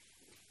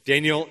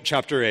Daniel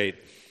chapter 8.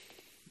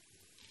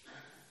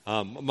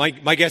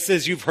 My guess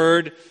is you've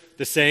heard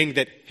the saying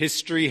that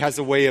history has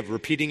a way of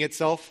repeating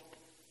itself.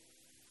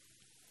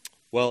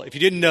 Well, if you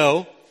didn't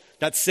know,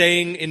 that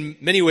saying in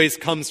many ways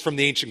comes from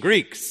the ancient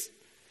Greeks.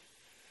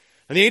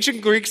 And the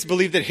ancient Greeks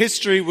believed that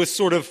history was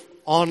sort of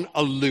on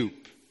a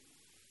loop.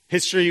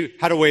 History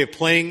had a way of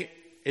playing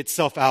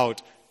itself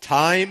out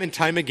time and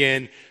time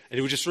again, and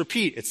it would just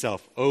repeat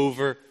itself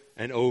over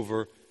and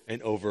over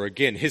and over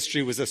again.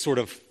 History was a sort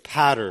of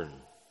pattern.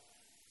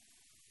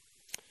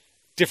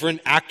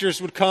 Different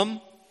actors would come,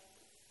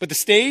 but the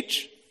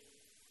stage,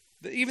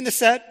 even the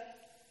set,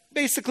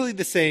 basically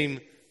the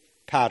same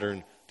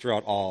pattern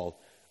throughout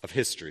all of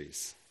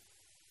histories.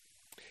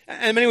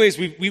 And in many ways,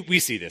 we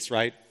see this,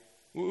 right?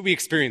 We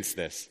experience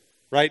this,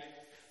 right?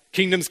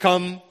 Kingdoms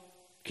come,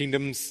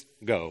 kingdoms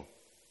go.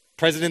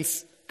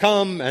 Presidents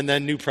come, and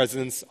then new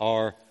presidents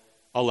are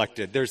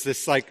elected. There's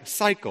this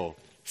cycle,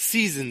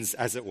 seasons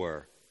as it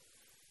were.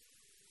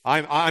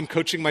 I'm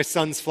coaching my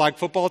son's flag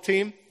football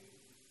team.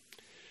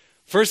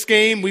 First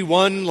game, we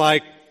won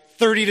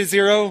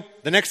 30-0.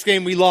 The next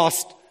game, we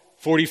lost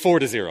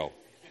 44-0.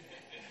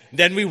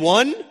 Then we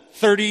won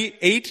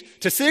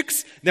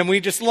 38-6. Then we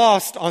just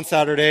lost on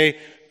Saturday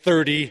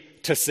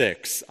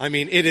 30-6. I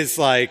mean, it is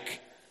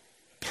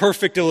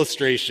perfect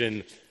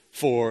illustration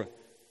for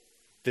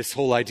this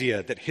whole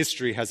idea that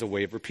history has a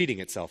way of repeating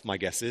itself. My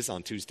guess is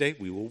on Tuesday,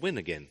 we will win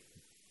again.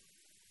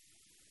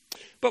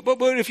 But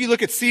if you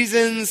look at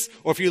seasons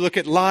or if you look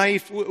at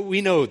life,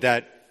 we know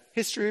that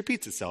history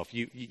repeats itself.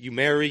 You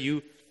marry,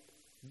 you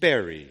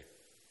bury.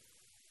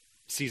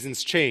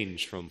 Seasons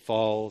change from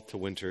fall to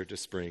winter to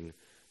spring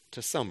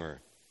to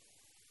summer.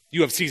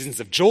 You have seasons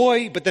of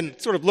joy, but then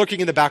sort of lurking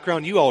in the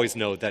background, you always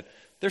know that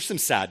there's some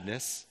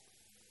sadness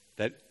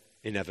that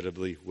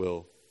inevitably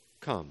will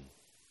come.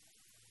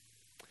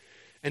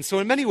 And so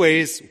in many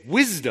ways,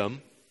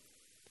 wisdom,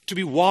 to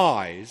be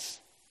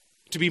wise,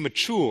 to be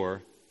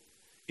mature,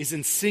 is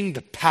in seeing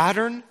the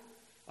pattern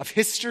of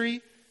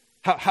history,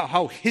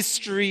 how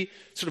history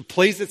sort of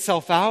plays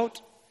itself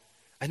out,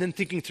 and then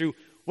thinking through,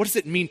 what does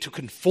it mean to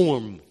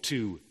conform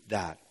to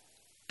that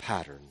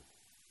pattern?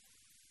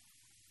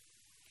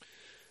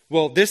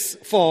 Well, this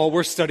fall,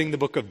 we're studying the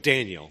book of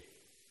Daniel.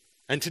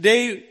 And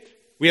today,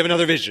 we have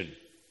another vision.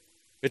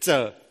 It's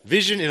a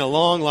vision in a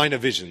long line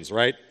of visions,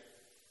 right?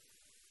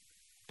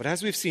 But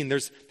as we've seen,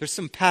 there's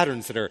some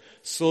patterns that are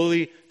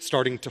slowly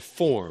starting to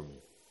form.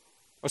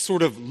 A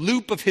sort of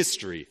loop of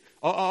history,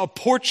 a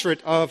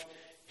portrait of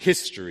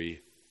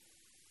history,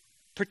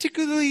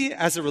 particularly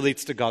as it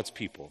relates to God's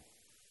people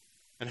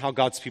and how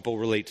God's people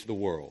relate to the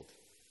world.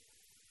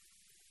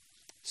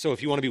 So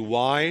if you want to be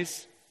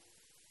wise,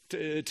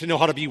 to know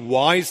how to be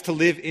wise to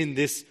live in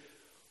this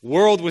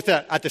world with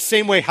at the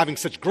same way having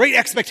such great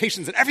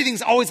expectations that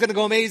everything's always going to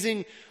go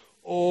amazing,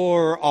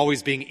 or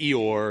always being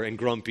Eeyore and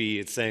grumpy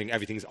and saying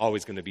everything's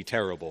always going to be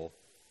terrible.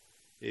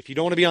 If you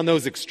don't want to be on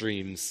those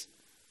extremes,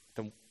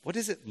 then what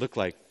does it look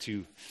like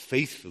to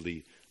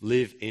faithfully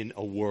live in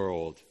a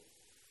world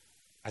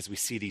as we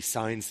see these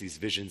signs, these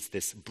visions,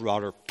 this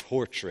broader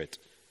portrait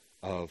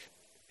of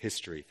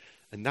history?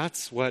 And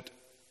that's what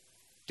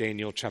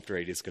Daniel chapter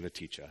 8 is going to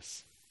teach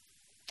us.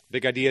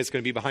 Big idea is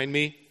going to be behind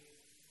me,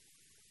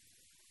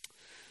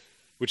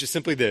 which is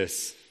simply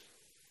this.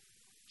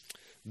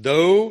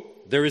 Though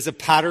there is a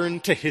pattern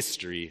to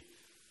history,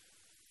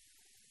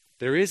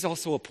 there is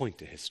also a point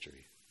to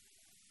history.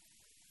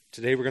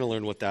 Today we're going to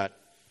learn what that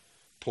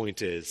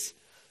point is.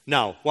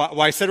 Now,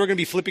 why I said we're going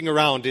to be flipping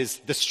around is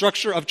the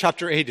structure of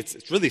chapter 8,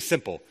 it's really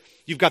simple.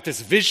 You've got this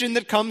vision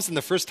that comes in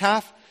the first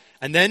half,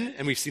 and then,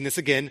 and we've seen this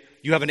again,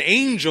 you have an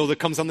angel that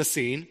comes on the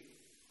scene,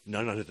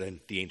 none other than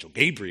the angel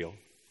Gabriel.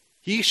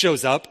 He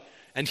shows up,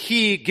 and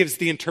he gives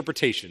the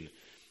interpretation.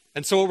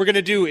 And so what we're going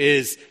to do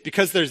is,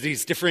 because there's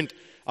these different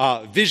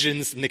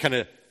visions, and they kind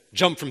of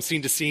jump from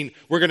scene to scene,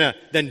 we're going to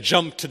then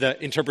jump to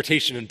the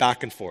interpretation and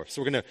back and forth.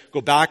 So we're going to go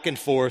back and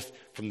forth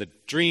from the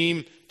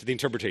dream to the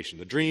interpretation,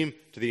 the dream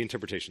to the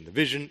interpretation, the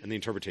vision and the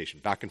interpretation,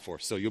 back and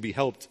forth. So you'll be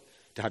helped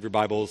to have your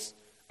Bibles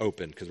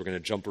open because we're going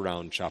to jump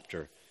around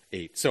chapter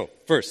 8. So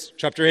first,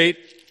 chapter 8,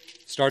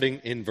 starting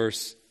in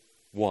verse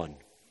 1.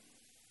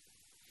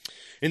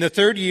 In the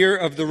 3rd year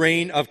of the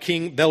reign of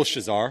King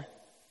Belshazzar,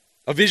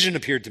 a vision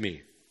appeared to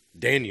me,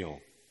 Daniel,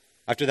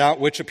 after that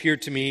which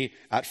appeared to me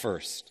at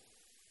first.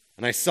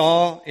 And I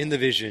saw in the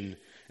vision,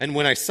 and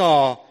when I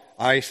saw,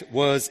 I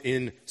was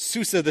in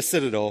Susa the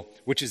citadel,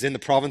 which is in the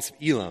province of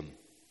Elam.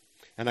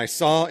 And I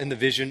saw in the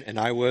vision, and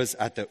I was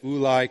at the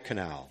Ulai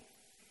canal.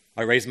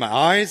 I raised my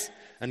eyes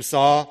and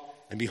saw,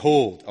 and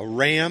behold, a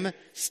ram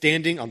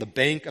standing on the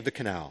bank of the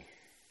canal.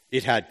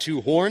 It had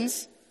 2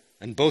 horns,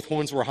 and both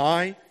horns were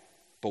high,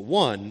 but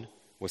one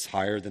was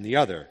higher than the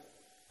other,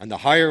 and the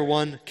higher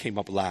one came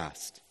up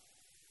last.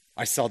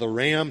 I saw the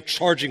ram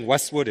charging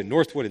westward and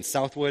northward and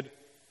southward.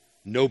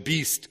 No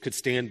beast could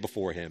stand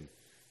before him,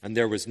 and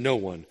there was no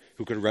one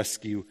who could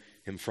rescue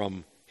him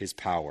from his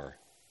power.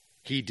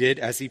 He did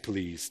as he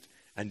pleased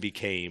and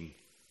became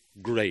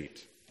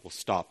great. We'll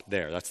stop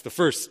there. That's the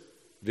first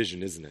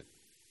vision, isn't it?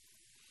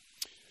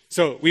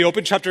 So we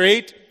open chapter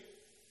 8,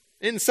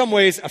 in some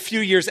ways a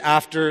few years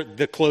after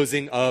the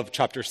closing of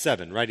chapter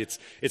 7, right?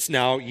 It's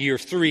now year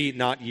 3,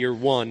 not year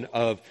 1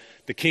 of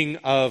the king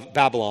of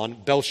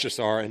Babylon,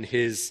 Belshazzar, and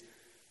his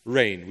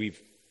reign.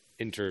 We've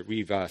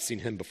seen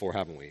him before,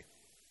 haven't we?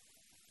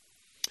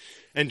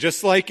 And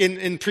just like in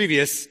the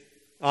previous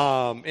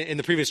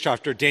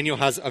chapter, Daniel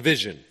has a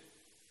vision.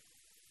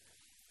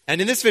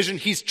 And in this vision,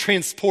 he's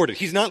transported.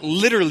 He's not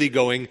literally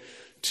going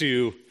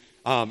to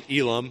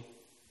Elam,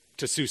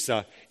 to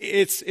Susa.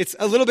 It's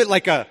a little bit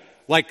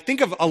like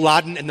think of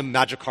Aladdin and the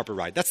magic carpet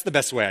ride. That's the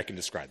best way I can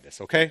describe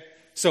this, okay?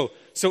 So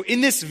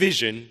in this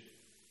vision,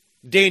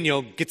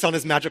 Daniel gets on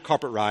his magic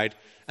carpet ride,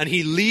 and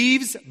he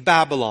leaves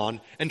Babylon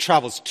and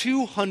travels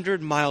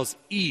 200 miles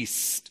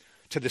east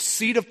to the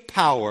seat of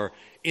power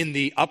in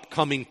the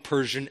upcoming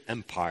Persian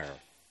Empire,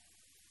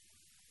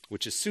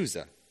 which is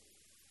Susa.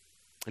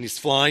 And he's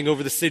flying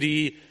over the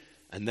city,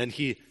 and then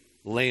he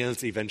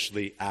lands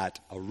eventually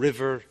at a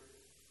river,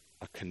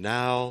 a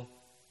canal.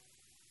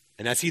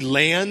 And as he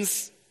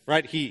lands,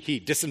 right, he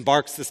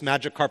disembarks this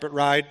magic carpet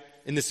ride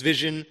in this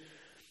vision,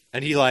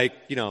 and he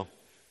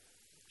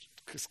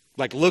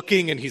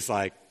looking, and he's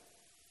like,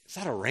 is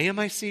that a ram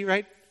I see,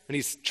 right? And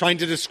he's trying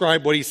to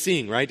describe what he's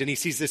seeing, right? And he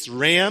sees this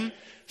ram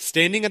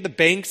standing at the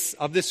banks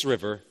of this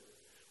river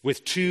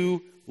with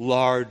 2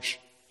 large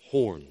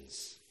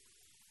horns.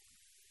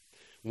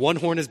 One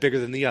horn is bigger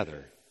than the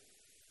other.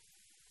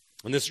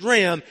 And this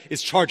ram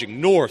is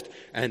charging north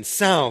and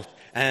south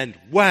and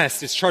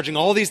west. It's charging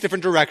all these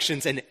different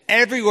directions, and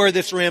everywhere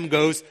this ram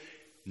goes,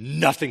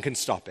 nothing can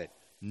stop it.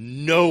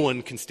 No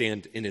one can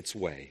stand in its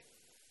way.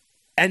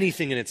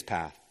 Anything in its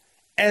path,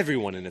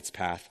 everyone in its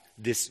path,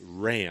 this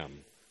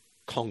ram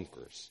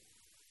conquers.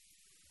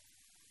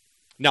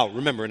 Now,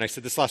 remember, and I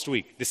said this last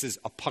week, this is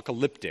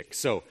apocalyptic.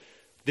 So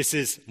this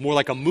is more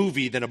like a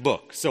movie than a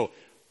book. So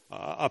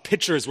a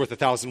picture is worth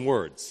 1,000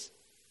 words.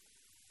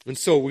 And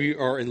so we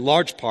are in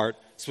large part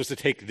supposed to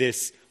take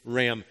this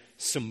ram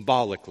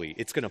symbolically.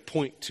 It's going to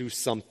point to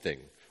something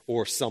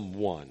or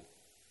someone.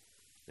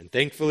 And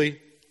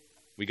thankfully,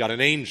 we got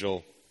an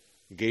angel,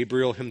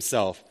 Gabriel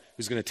himself,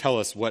 who's going to tell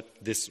us what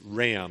this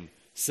ram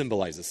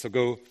symbolizes. So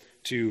go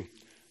to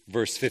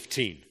verse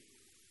 15.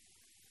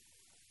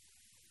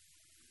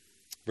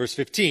 Verse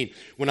 15,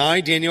 when I,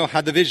 Daniel,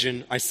 had the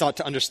vision, I sought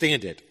to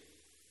understand it.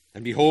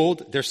 And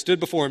behold, there stood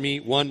before me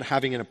one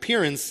having an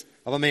appearance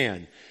of a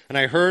man. And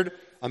I heard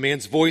a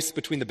man's voice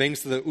between the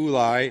banks of the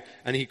Ulai,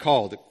 and he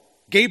called,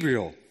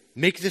 Gabriel,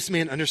 make this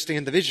man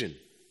understand the vision.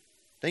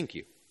 Thank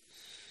you.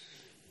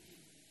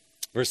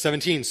 Verse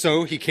 17,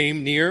 so he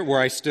came near where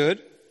I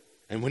stood,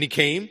 and when he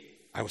came,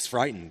 I was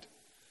frightened.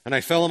 And I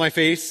fell on my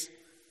face,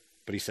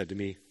 but he said to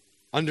me,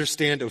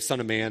 understand, O son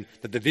of man,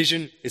 that the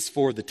vision is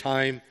for the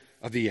time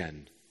of the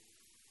end.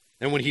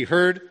 And when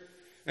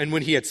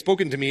he had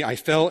spoken to me, I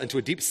fell into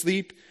a deep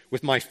sleep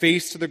with my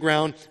face to the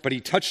ground, but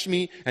he touched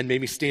me and made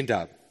me stand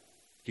up.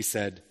 He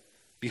said,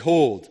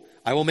 behold,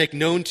 I will make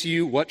known to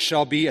you what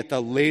shall be at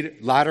the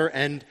latter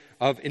end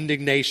of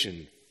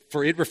indignation,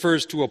 for it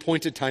refers to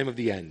appointed time of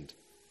the end.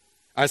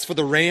 As for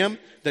the ram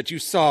that you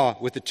saw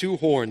with the 2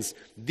 horns,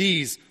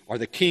 these are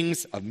the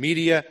kings of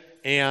Media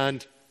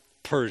and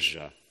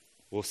Persia.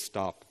 We'll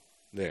stop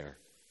there.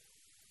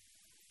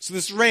 So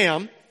this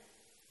ram,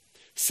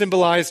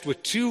 symbolized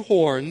with 2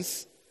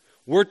 horns,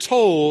 we're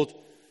told,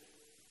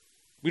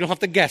 we don't have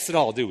to guess at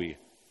all, do we?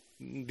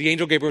 The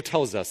angel Gabriel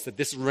tells us that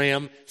this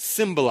ram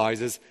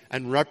symbolizes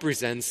and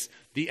represents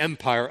the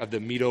empire of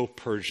the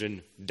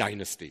Medo-Persian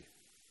dynasty.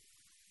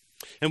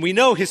 And we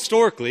know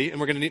historically, and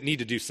we're going to need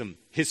to do some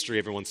history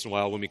every once in a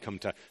while when we come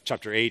to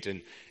chapter 8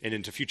 and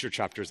into future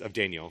chapters of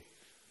Daniel.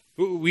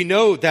 We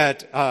know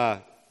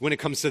that when it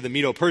comes to the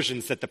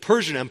Medo-Persians, that the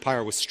Persian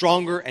Empire was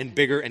stronger and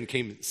bigger and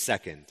came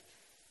second.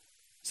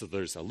 So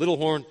there's a little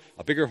horn,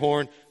 a bigger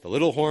horn. The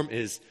little horn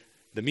is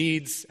the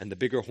Medes, and the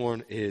bigger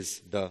horn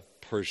is the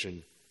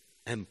Persian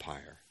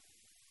Empire.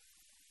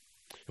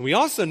 And we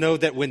also know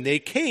that when they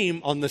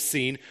came on the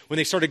scene, when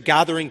they started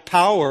gathering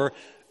power,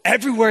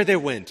 everywhere they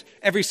went,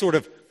 every sort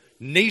of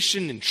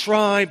nation and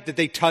tribe that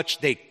they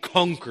touched, they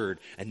conquered,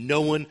 and no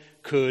one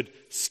could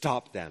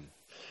stop them.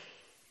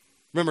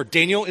 Remember,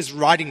 Daniel is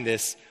writing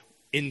this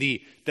in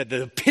the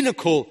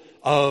pinnacle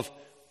of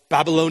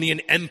Babylonian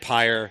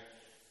Empire.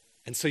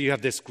 And so you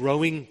have this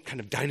growing kind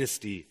of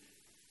dynasty,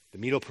 the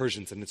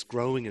Medo-Persians, and it's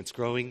growing and it's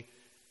growing.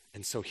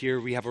 And so here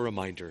we have a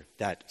reminder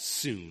that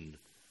soon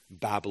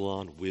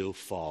Babylon will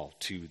fall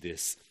to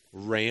this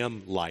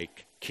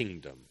ram-like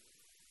kingdom.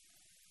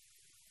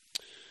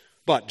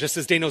 But just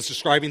as Daniel is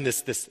describing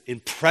this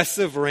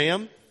impressive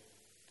ram,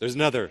 there's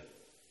another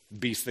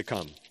beast that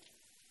comes.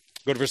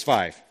 Go to verse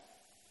 5.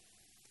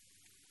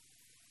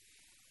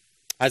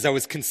 As I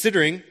was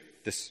considering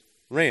this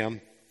ram,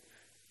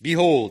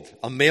 behold,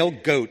 a male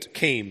goat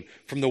came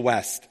from the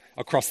west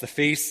across the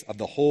face of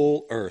the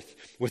whole earth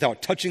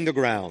without touching the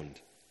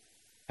ground.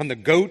 And the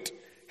goat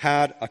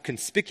had a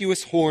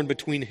conspicuous horn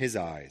between his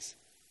eyes.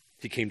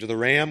 He came to the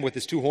ram with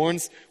his 2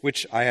 horns,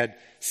 which I had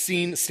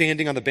seen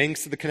standing on the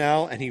banks of the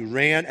canal, and he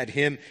ran at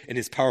him in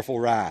his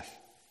powerful wrath.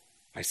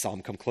 I saw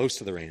him come close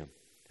to the ram,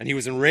 and he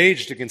was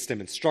enraged against him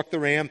and struck the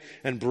ram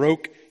and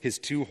broke his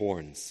 2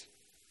 horns.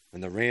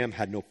 And the ram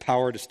had no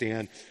power to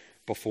stand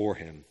before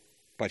him.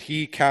 But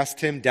he cast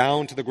him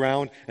down to the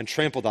ground and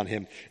trampled on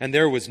him, and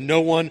there was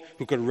no one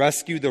who could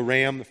rescue the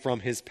ram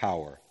from his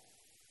power.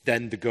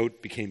 Then the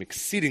goat became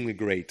exceedingly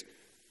great,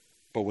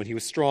 but when he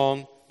was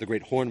strong, the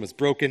great horn was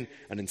broken,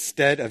 and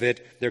instead of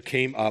it there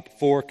came up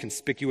 4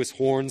 conspicuous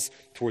horns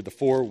toward the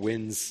 4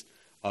 winds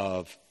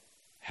of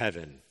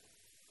heaven.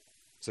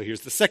 So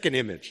here's the second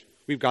image.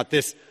 We've got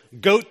this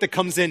goat that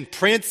comes in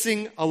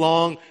prancing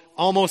along,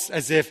 almost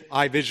as if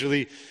I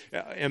visually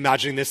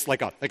imagining this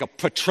like a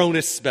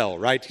Patronus spell,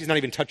 right? He's not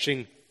even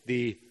touching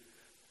the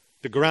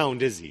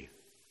ground, is he?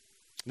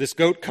 This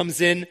goat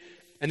comes in,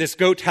 and this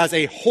goat has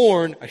a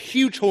horn, a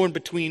huge horn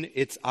between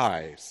its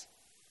eyes.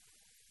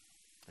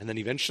 And then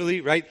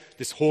eventually, right,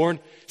 this horn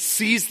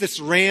sees this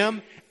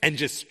ram and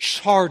just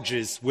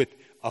charges with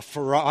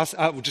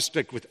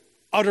with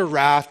utter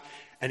wrath,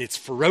 and it's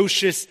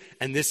ferocious,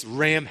 and this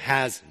ram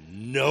has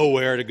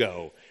nowhere to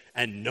go,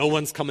 and no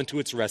one's coming to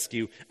its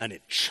rescue, and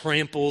it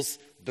tramples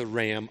the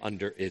ram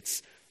under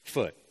its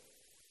foot.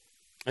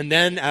 And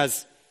then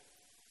as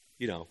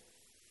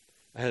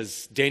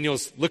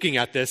Daniel's looking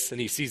at this and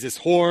he sees this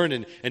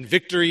horn and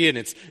victory, and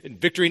it's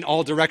victory in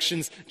all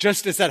directions,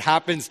 just as that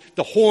happens,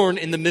 the horn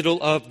in the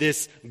middle of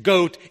this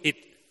goat, it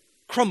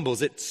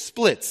crumbles, it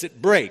splits,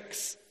 it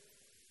breaks.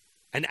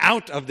 And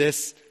out of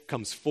this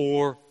comes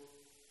 4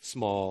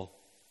 small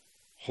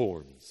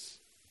horns.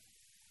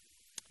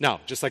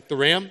 Now, just like the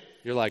ram,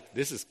 you're like,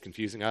 this is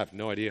confusing. I have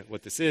no idea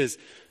what this is.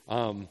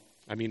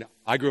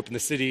 I grew up in the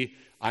city.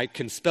 I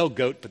can spell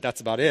goat, but that's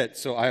about it.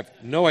 So I have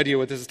no idea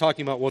what this is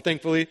talking about. Well,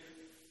 thankfully,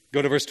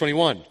 go to verse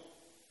 21.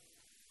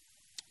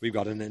 We've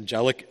got an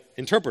angelic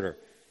interpreter.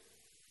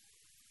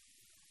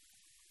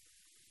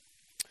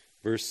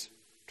 Verse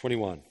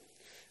 21.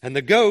 And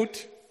the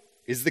goat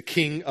is the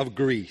king of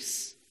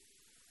Greece,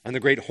 and the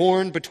great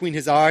horn between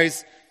his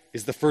eyes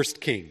is the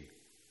first king.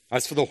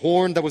 As for the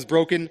horn that was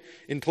broken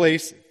in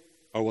place,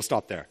 we'll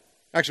stop there.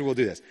 Actually, we'll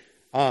do this.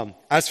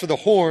 As for the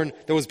horn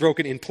that was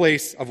broken in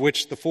place, of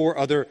which the 4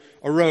 other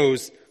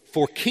arose,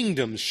 4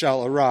 kingdoms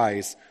shall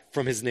arise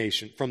from this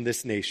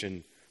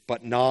nation,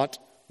 but not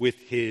with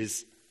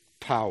his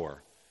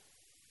power.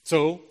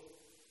 So,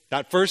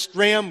 that first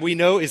ram we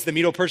know is the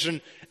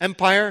Medo-Persian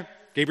Empire,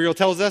 Gabriel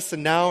tells us,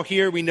 and now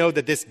here we know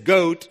that this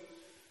goat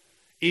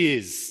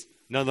is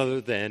none other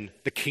than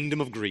the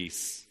kingdom of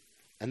Greece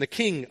and the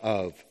king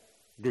of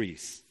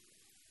Greece.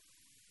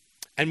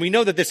 And we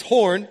know that this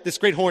horn, this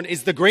great horn,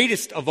 is the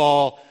greatest of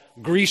all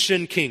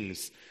Grecian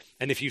kings.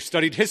 And if you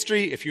studied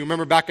history, if you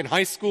remember back in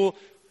high school,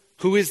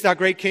 who is that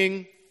great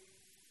king?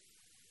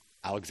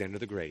 Alexander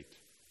the Great.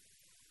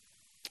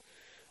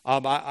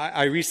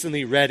 I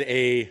recently read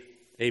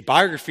a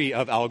biography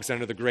of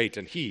Alexander the Great,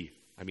 and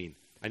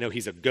I know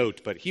he's a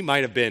goat, but he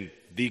might have been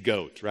the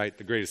goat, right?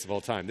 The greatest of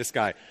all time. This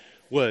guy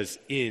was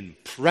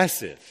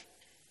impressive.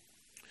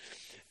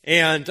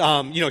 And,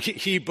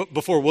 he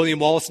before William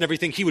Wallace and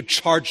everything, he would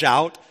charge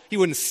out. He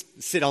wouldn't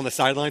sit on the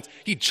sidelines.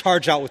 He'd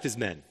charge out with his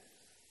men.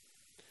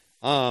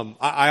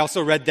 I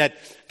also read that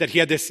he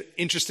had this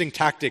interesting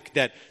tactic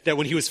that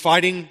when he was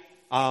fighting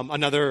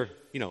another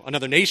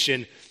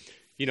nation,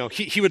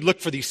 he would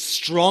look for the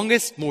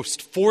strongest,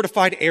 most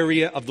fortified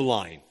area of the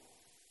line.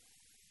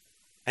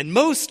 And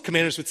most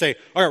commanders would say,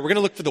 all right, we're going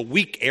to look for the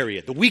weak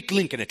area, the weak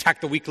link, and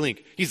attack the weak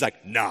link. He's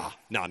like, nah,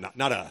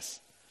 not us.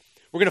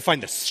 We're going to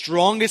find the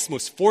strongest,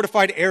 most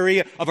fortified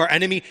area of our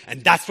enemy,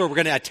 and that's where we're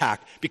going to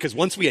attack. Because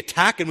once we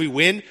attack and we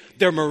win,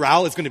 their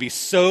morale is going to be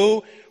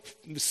so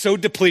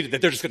depleted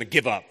that they're just going to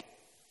give up.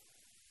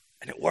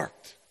 And it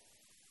worked.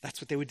 That's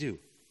what they would do.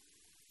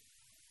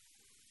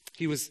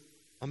 He was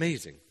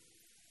amazing.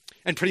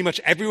 And pretty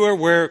much everywhere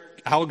where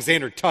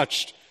Alexander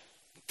touched,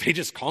 they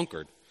just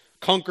conquered.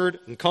 Conquered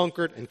and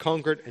conquered and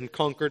conquered and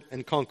conquered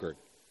and conquered.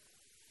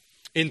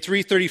 In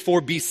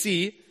 334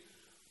 BC,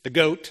 the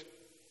goat,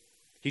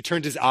 he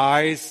turned his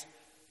eyes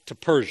to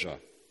Persia,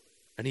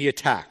 and he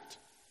attacked.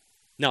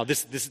 Now,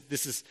 this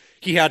is,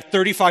 he had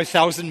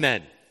 35,000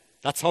 men.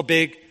 That's how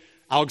big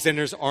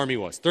Alexander's army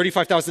was,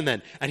 35,000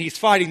 men. And he's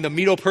fighting the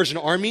Medo-Persian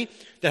army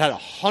that had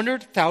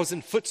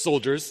 100,000 foot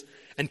soldiers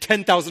and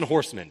 10,000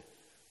 horsemen.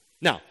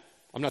 Now,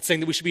 I'm not saying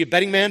that we should be a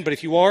betting man, but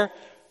if you are,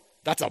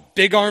 that's a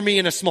big army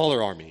and a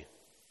smaller army.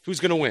 Who's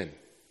going to win?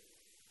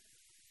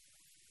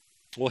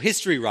 Well,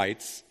 history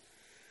writes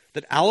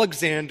that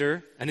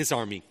Alexander and his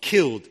army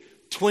killed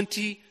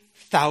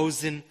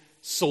 20,000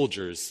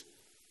 soldiers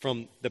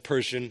from the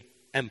Persian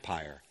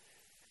Empire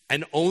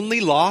and only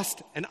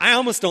lost, and I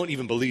almost don't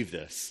even believe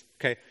this,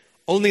 okay,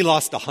 only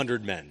lost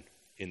 100 men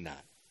in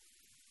that.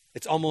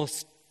 It's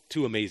almost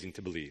too amazing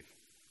to believe.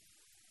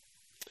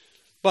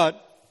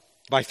 But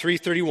by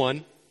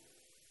 331,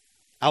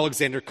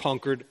 Alexander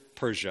conquered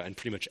Persia and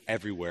pretty much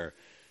everywhere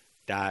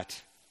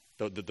that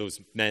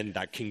those men,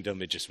 that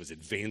kingdom, it just was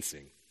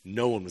advancing.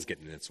 No one was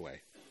getting in its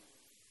way.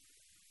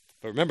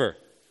 But remember,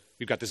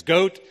 we've got this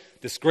goat,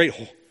 this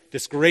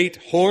great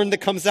horn that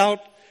comes out,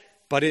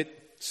 but it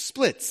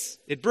splits,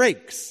 it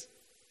breaks.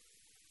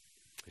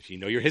 If you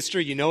know your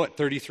history, you know at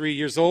 33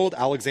 years old,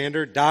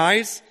 Alexander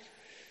dies.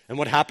 And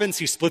what happens?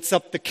 He splits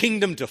up the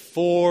kingdom to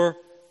 4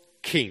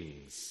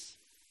 kings,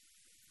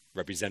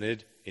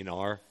 represented in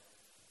our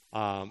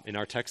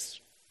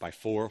text by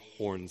 4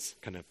 horns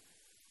kind of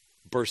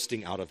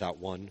bursting out of that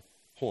one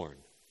horn.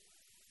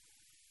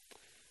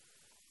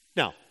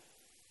 Now,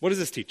 what does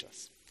this teach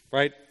us?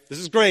 Right? This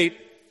is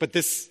great, but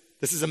this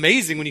is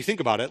amazing when you think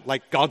about it.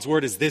 Like, God's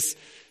word is this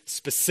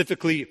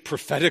specifically,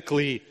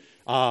 prophetically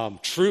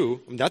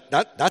true. I mean,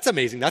 that's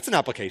amazing. That's an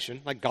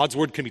application. Like, God's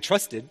word can be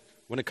trusted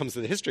when it comes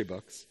to the history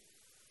books.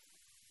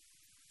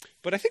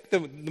 But I think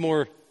the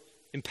more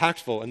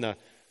impactful and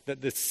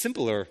the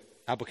simpler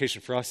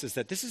application for us is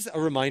that this is a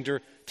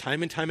reminder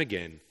time and time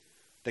again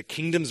that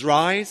kingdoms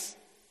rise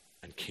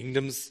and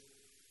kingdoms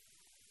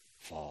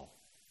fall.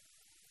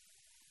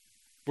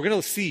 We're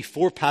going to see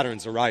 4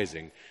 patterns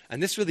arising,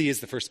 and this really is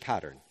the first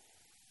pattern.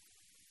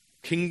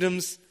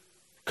 Kingdoms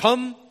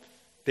come,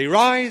 they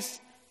rise,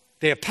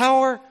 they have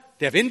power,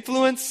 they have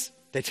influence,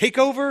 they take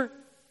over,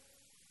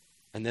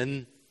 and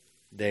then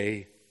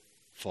they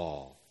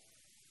fall.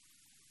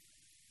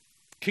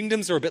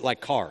 Kingdoms are a bit like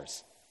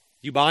cars.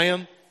 You buy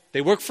them,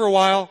 they work for a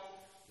while,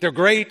 they're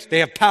great, they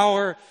have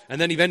power,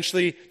 and then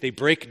eventually they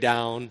break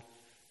down.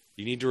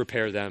 You need to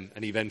repair them,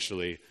 and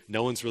eventually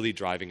no one's really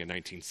driving a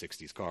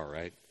 1960s car,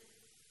 right?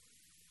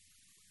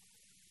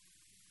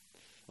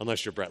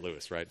 Unless you're Brett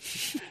Lewis, right?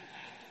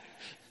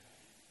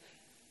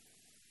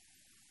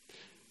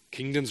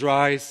 Kingdoms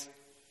rise,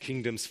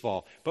 kingdoms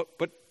fall.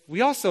 But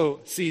we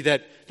also see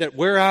that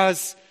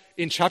whereas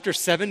in chapter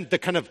 7,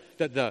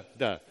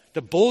 the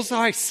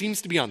bullseye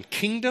seems to be on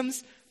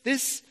kingdoms,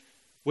 this,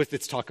 with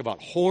its talk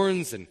about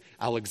horns and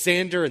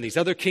Alexander and these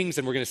other kings,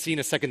 and we're going to see in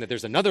a second that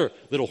there's another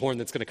little horn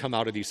that's going to come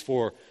out of these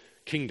 4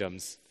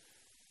 kingdoms,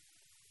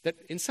 that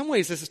in some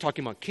ways this is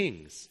talking about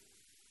kings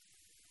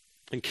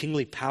and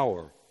kingly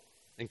power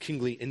and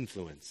kingly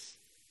influence.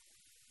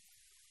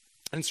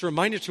 And it's a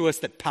reminder to us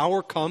that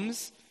power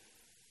comes,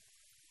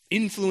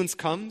 influence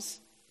comes.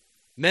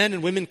 Men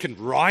and women can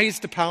rise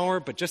to power,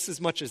 but just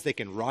as much as they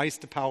can rise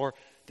to power,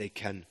 they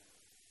can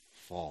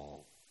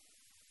fall.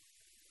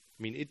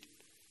 I mean,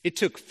 it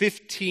took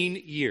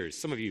 15 years.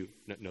 Some of you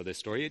know this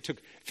story. It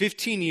took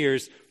 15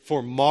 years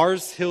for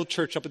Mars Hill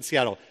Church up in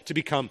Seattle to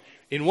become,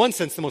 in one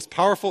sense, the most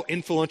powerful,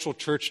 influential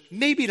church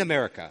maybe in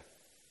America.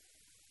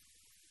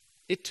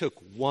 It took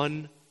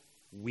 1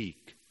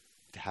 week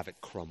to have it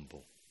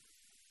crumble.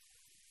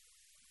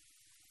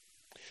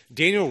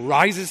 Daniel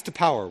rises to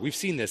power. We've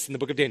seen this in the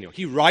book of Daniel.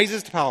 He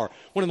rises to power,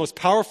 one of the most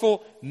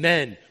powerful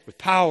men with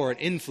power and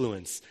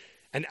influence.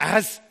 And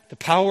as the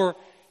power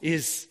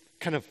is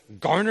kind of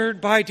garnered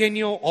by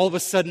Daniel, all of a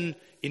sudden,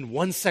 in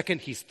 1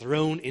 second, he's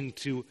thrown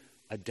into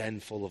a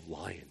den full of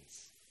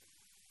lions.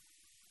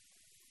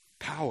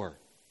 Power.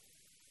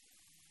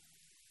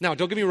 Now,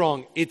 don't get me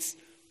wrong, it's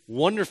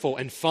wonderful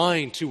and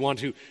fine to want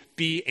to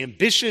be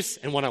ambitious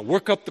and want to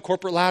work up the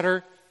corporate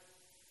ladder.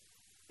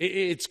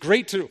 It's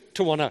great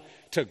to want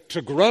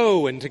to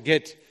grow and to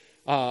get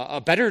a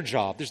better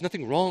job. There's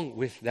nothing wrong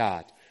with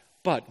that.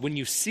 But when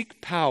you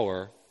seek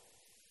power,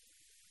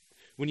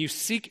 when you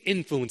seek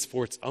influence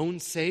for its own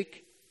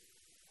sake,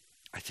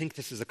 I think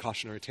this is a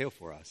cautionary tale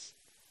for us.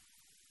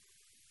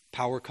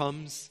 Power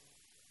comes,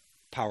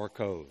 power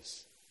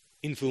goes.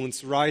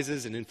 Influence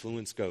rises and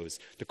influence goes.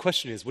 The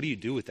question is, what do you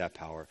do with that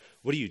power?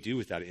 What do you do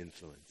with that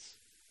influence?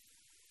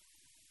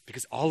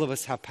 Because all of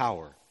us have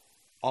power.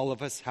 All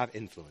of us have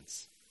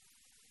influence.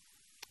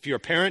 If you're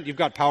a parent, you've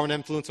got power and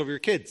influence over your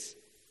kids.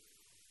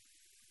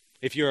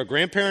 If you're a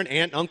grandparent,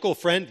 aunt, uncle,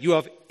 friend, you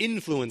have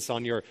influence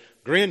on your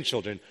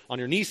grandchildren, on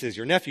your nieces,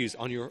 your nephews,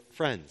 on your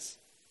friends.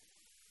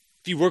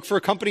 If you work for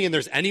a company and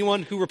there's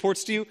anyone who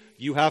reports to you,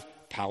 you have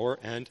power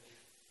and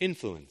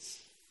influence.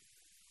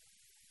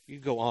 You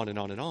go on and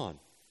on and on.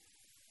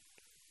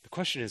 The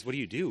question is, what do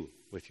you do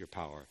with your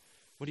power?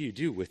 What do you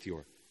do with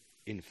your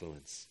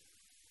influence?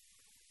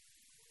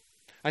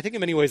 I think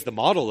in many ways the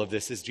model of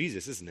this is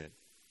Jesus, isn't it?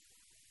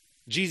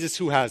 Jesus,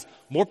 who has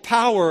more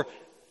power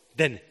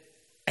than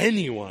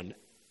anyone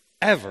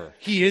ever.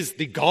 He is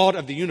the God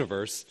of the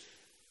universe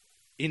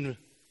in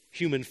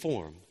human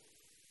form.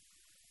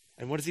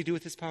 And what does he do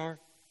with his power?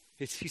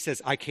 He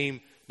says, I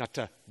came not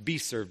to be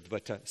served,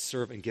 but to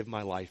serve and give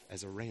my life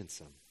as a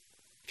ransom.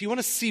 If you want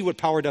to see what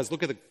power does,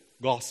 look at the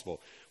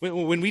gospel.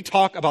 When we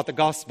talk about the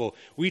gospel,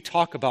 we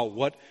talk about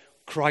what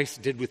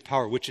Christ did with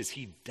power, which is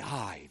he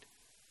died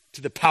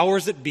to the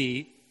powers that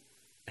be,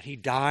 and he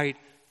died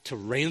to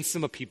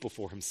ransom a people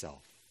for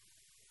himself.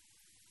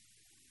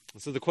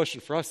 And so the question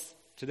for us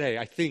today,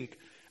 I think,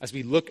 as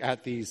we look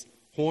at these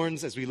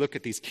horns, as we look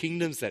at these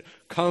kingdoms that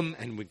come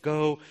and we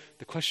go,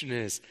 the question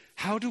is,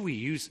 how do we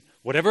use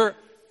whatever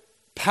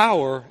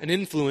power and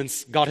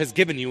influence God has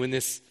given you in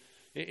this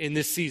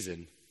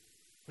season?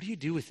 What do you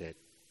do with it?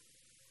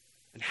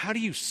 And how do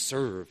you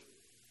serve?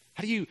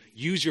 How do you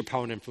use your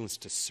power and influence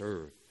to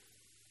serve,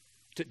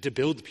 to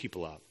build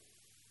people up?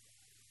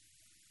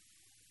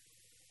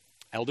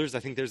 Elders, I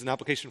think there's an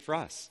application for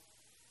us,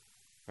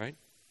 right?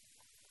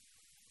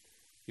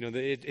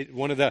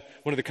 One of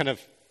the kind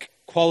of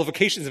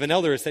qualifications of an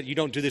elder is that you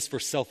don't do this for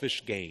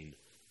selfish gain.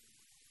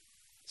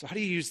 So how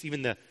do you use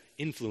even the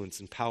influence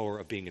and power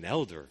of being an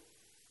elder,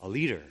 a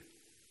leader,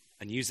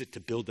 and use it to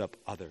build up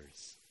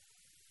others?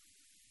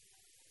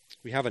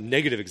 We have a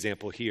negative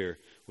example here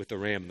with the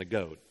ram and the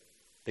goat.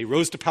 They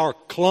rose to power,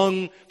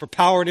 clung for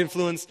power and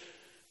influence,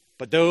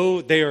 but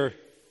though they are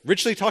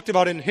richly talked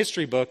about in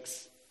history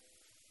books,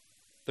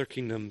 their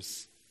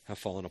kingdoms have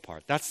fallen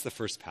apart. That's the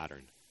first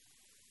pattern.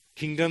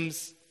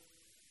 Kingdoms,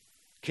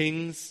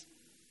 kings,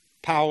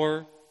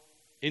 power,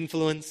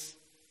 influence,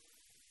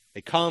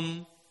 they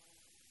come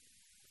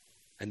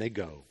and they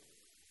go.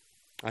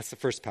 That's the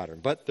first pattern.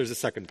 But there's a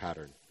second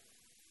pattern.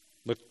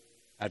 Look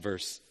at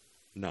verse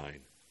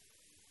 9.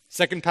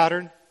 Second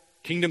pattern,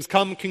 kingdoms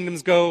come,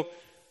 kingdoms go.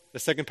 The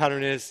second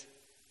pattern is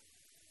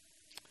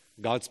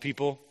God's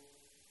people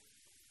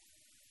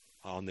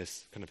on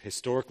this kind of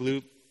historic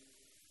loop.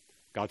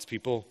 God's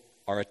people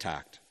are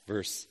attacked.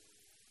 Verse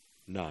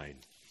 9.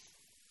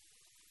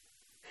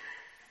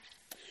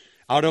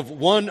 Out of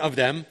one of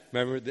them,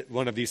 remember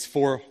one of these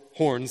four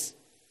horns,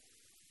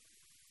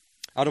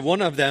 out of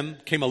one of them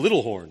came a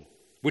little horn,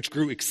 which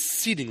grew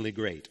exceedingly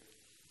great.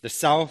 The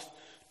south,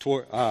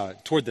 toward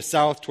the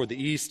south, toward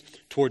the east,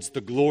 towards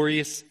the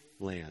glorious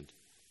land.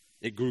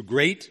 It grew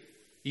great,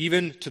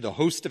 even to the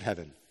host of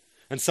heaven.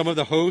 And some of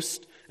the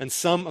host and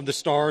some of the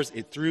stars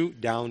it threw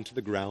down to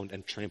the ground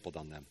and trampled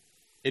on them.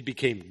 It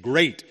became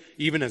great,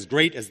 even as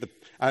great as the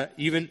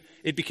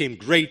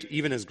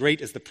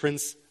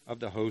prince of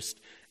the host,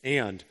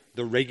 and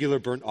the regular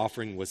burnt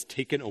offering was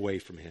taken away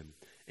from him,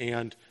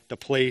 and the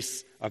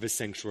place of his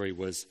sanctuary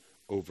was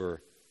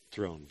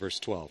overthrown. Verse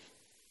 12.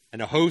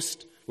 And a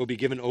host will be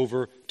given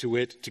over to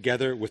it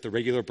together with the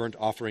regular burnt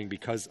offering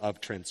because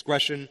of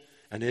transgression,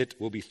 and it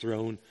will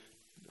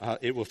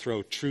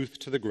throw truth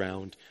to the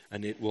ground,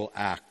 and it will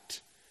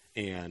act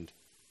and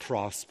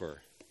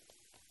prosper.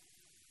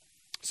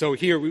 So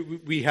here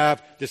we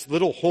have this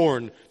little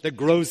horn that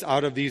grows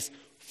out of these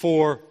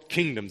four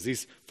kingdoms,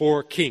 these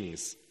four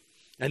kings.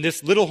 And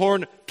this little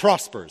horn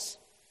prospers.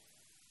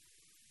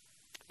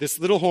 This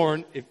little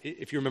horn,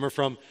 if you remember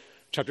from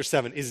chapter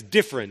 7, is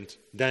different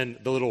than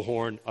the little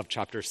horn of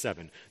chapter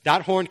 7.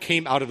 That horn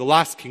came out of the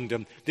last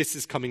kingdom. This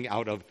is coming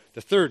out of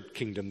the third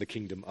kingdom, the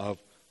kingdom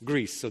of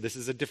Greece. So this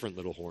is a different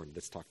little horn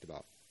that's talked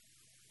about.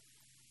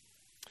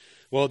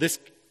 Well, this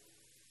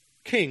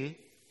king,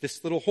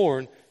 this little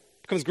horn,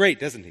 becomes great,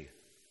 doesn't he?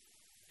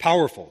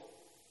 Powerful.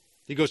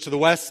 He goes to the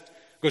west,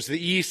 goes to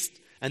the east,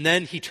 and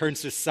then he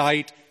turns his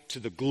sight to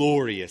the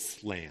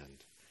glorious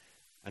land.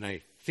 And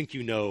I think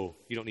you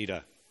don't need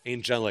an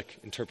angelic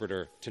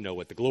interpreter to know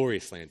what the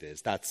glorious land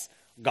is. That's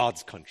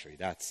God's country.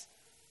 That's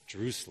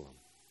Jerusalem.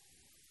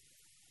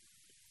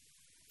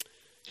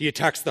 He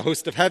attacks the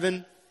host of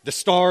heaven, the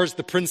stars,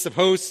 the prince of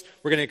hosts.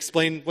 We're going to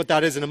explain what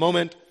that is in a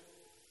moment.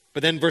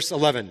 But then verse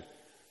 11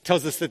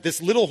 tells us that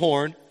this little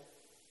horn,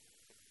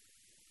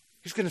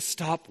 he's going to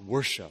stop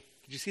worship.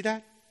 Did you see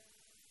that?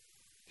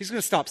 He's going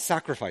to stop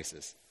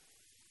sacrifices.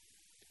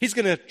 He's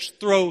going to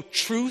throw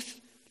truth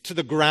to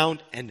the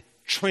ground and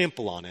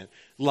trample on it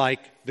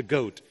like the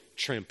goat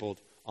trampled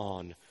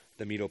on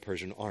the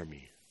Medo-Persian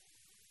army.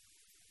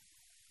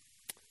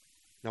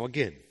 Now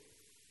again,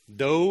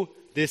 though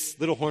this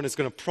little horn is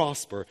going to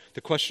prosper,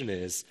 the question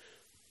is,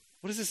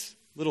 what does this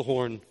little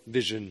horn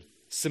vision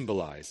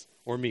symbolize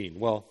or mean?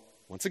 Well,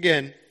 once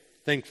again,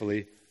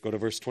 thankfully, go to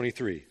verse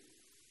 23.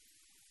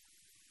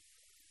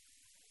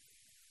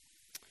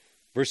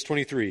 Verse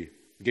 23,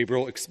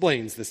 Gabriel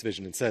explains this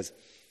vision and says,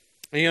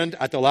 "And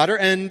at the latter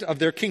end of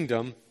their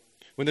kingdom,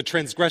 when the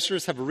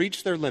transgressors have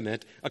reached their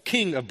limit, a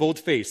king of bold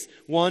face,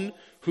 one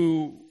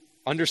who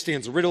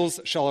understands riddles,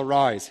 shall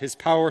arise. His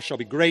power shall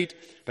be great,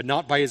 but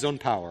not by his own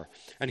power.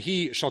 And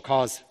he shall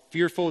cause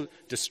fearful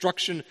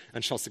destruction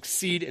and shall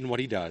succeed in what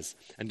he does,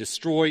 and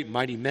destroy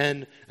mighty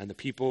men and the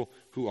people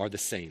who are the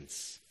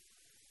saints.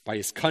 By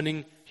his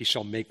cunning he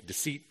shall make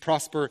deceit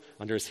prosper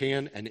under his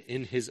hand, and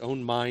in his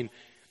own mind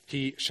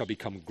he shall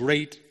become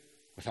great.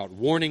 Without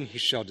warning he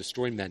shall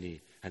destroy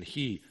many, and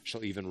he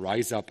shall even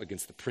rise up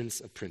against the prince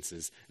of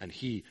princes, and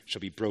he shall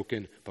be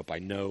broken, but by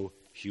no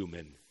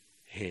human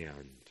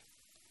hand."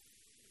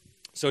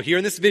 So here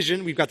in this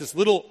vision, we've got this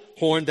little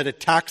horn that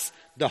attacks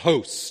the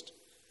host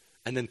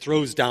and then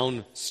throws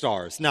down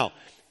stars. Now,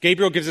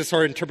 Gabriel gives us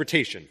our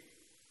interpretation.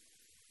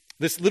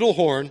 This little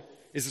horn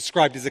is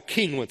described as a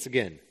king once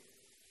again.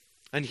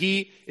 And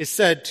he is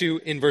said to,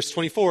 in verse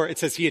 24, it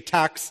says he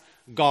attacks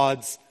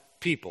God's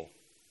people.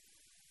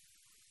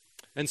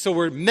 And so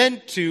we're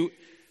meant to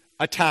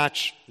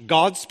attach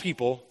God's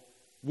people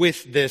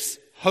with this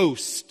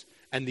host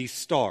and these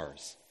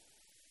stars.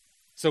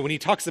 So when he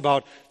talks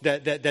about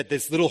that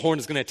this little horn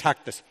is going to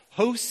attack this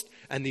host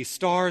and these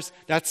stars,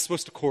 that's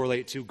supposed to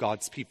correlate to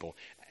God's people.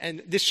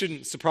 And this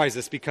shouldn't surprise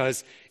us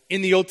because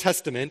in the Old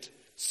Testament,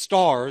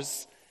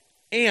 stars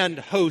and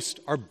host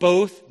are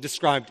both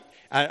described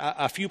at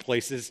a few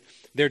places.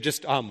 They're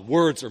just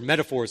words or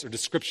metaphors or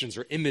descriptions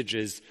or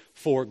images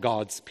for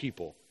God's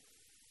people.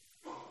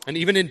 And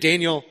even in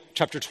Daniel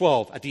chapter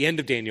 12, at the end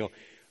of Daniel,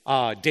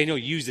 Daniel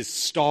uses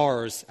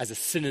stars as a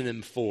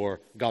synonym for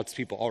God's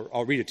people.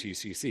 I'll read it to you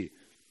so you see.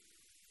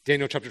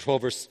 Daniel chapter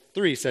 12, verse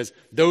 3 says,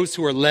 "Those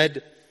who are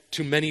led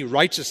to many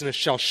righteousness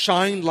shall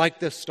shine like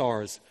the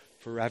stars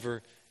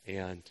forever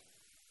and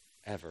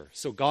ever."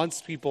 So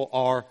God's people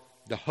are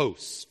the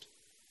host.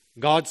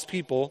 God's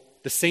people,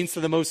 the saints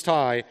of the Most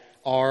High,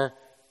 are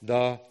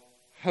the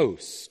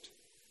host.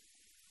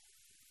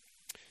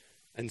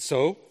 And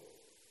so,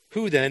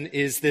 who then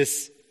is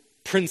this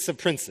Prince of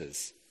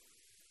Princes?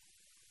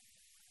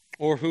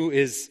 Or who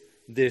is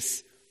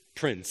this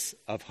Prince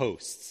of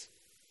Hosts?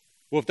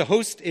 Well, if the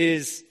host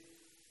is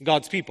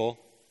God's people,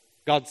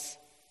 God's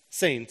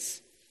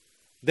saints,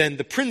 then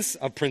the Prince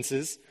of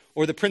Princes,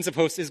 or the Prince of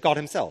Hosts, is God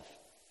himself.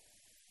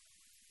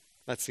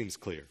 That seems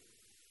clear.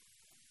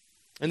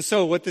 And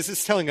so what this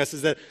is telling us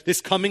is that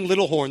this coming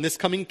little horn, this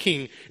coming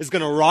king, is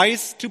going to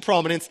rise to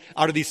prominence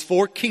out of these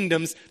 4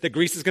 kingdoms that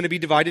Greece is going to be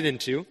divided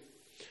into.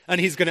 And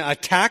he's going to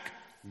attack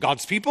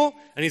God's people,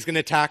 and he's going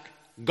to attack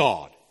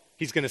God.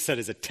 He's going to set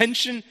his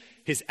attention,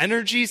 his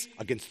energies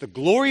against the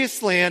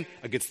glorious land,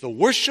 against the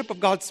worship of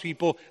God's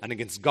people, and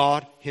against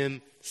God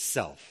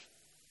himself.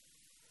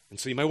 And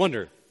so you might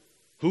wonder,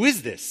 who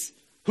is this?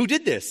 Who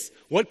did this?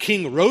 What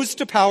king rose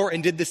to power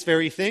and did this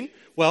very thing?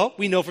 Well,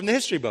 we know from the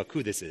history book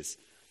who this is.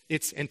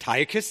 It's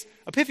Antiochus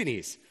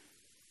Epiphanes.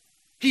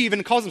 He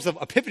even calls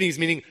himself Epiphanes,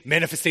 meaning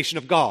manifestation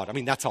of God. I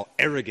mean, that's how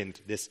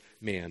arrogant this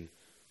man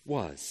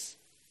was.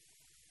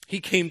 He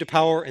came to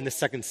power in the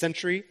 2nd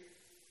century,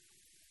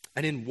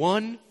 and in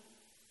one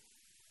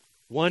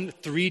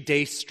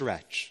 3-day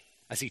stretch,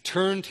 as he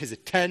turned his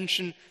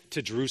attention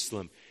to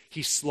Jerusalem,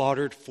 he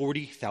slaughtered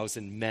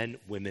 40,000 men,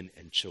 women,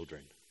 and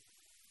children.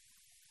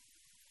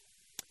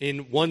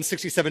 In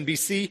 167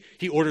 BC,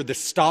 he ordered the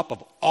stop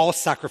of all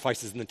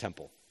sacrifices in the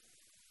temple.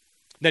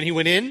 Then he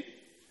went in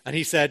and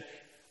he said,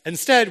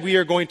 instead, we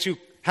are going to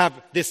have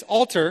this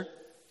altar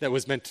that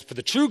was meant for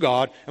the true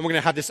God, and we're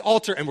going to have this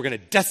altar and we're going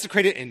to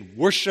desecrate it and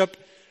worship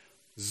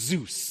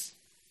Zeus.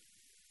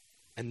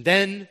 And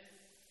then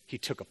he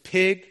took a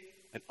pig,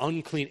 an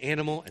unclean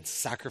animal, and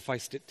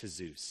sacrificed it to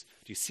Zeus.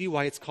 Do you see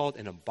why it's called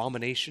an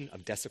abomination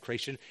of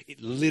desecration?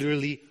 It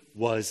literally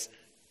was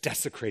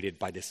desecrated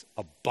by this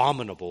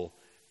abominable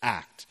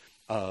act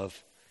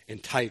of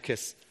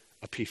Antiochus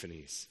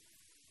Epiphanes.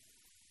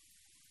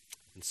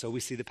 And so we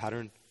see the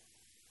pattern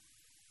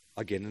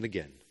again and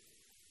again.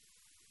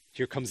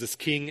 Here comes this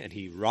king, and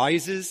he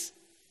rises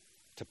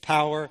to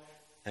power,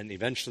 and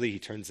eventually he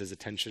turns his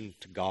attention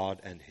to God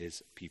and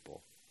his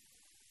people.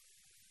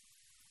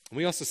 And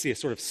we also see a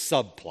sort of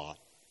subplot,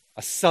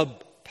 a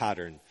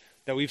sub-pattern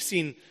that we've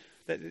seen,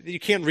 that you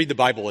can't read the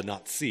Bible and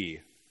not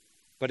see,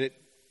 but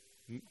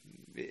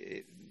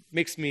it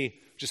makes me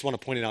just want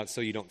to point it out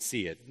so you don't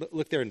see it.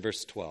 Look there in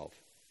verse 12.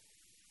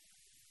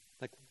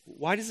 Like,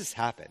 why does this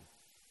happen?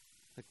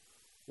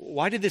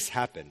 Why did this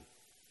happen?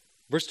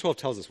 Verse 12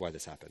 tells us why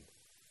this happened.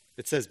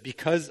 It says,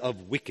 because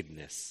of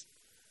wickedness,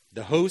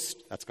 the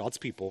host, that's God's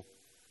people,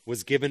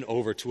 was given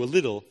over to a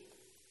little,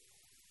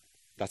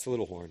 that's the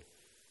little horn,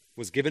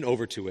 was given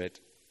over to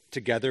it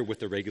together with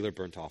the regular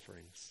burnt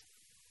offerings.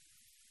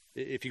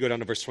 If you go down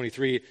to verse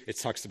 23, it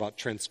talks about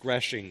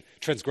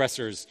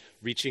transgressors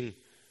reaching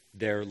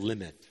their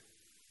limit.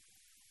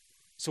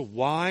 So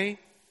why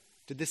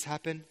did this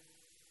happen?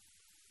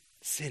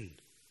 Sin,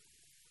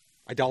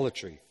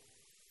 idolatry,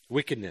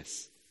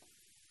 wickedness.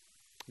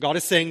 God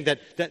is saying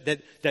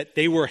that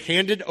they were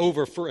handed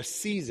over for a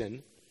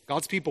season,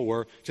 God's people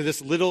were, to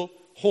this little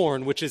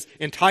horn, which is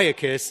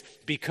Antiochus,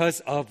 because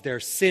of their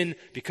sin,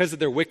 because of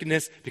their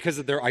wickedness, because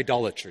of their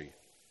idolatry.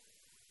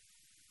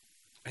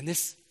 And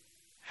this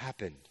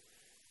happened.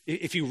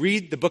 If you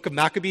read the book of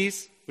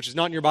Maccabees, which is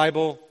not in your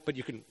Bible, but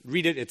you can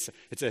read it,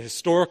 it's a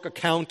historic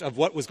account of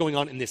what was going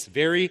on in this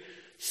very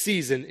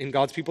season in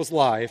God's people's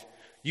life,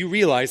 you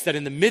realize that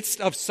in the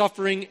midst of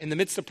suffering, in the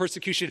midst of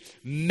persecution,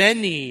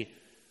 many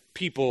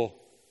people,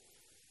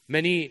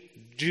 many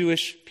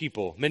Jewish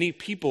people, many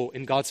people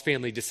in God's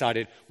family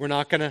decided we're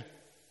going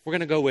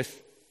to go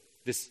with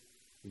this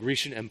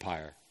Grecian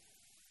Empire.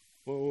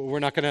 We're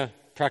not going to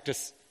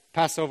practice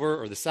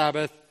Passover or the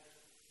Sabbath.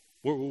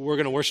 We're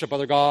going to worship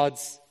other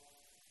gods.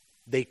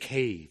 They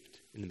caved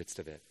in the midst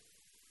of it.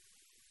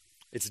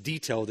 It's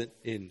detailed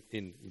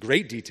in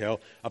great detail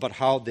about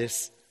how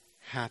this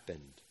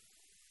happened.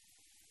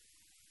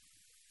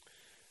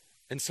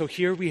 And so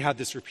here we have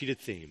this repeated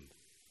theme.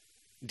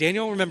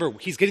 Daniel, remember,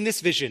 he's getting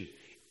this vision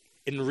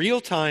in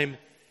real time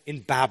in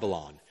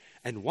Babylon.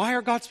 And why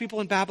are God's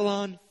people in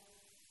Babylon?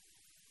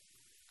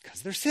 Because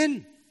of their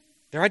sin,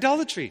 their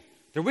idolatry,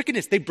 their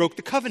wickedness. They broke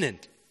the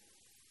covenant.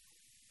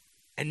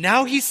 And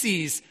now he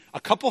sees a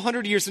couple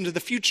hundred years into the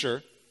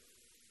future,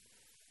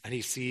 and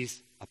he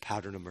sees a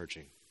pattern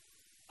emerging.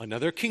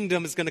 Another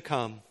kingdom is going to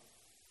come,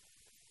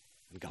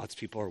 and God's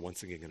people are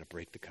once again going to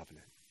break the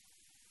covenant.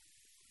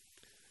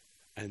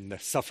 And the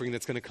suffering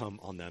that's going to come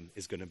on them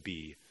is going to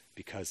be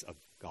because of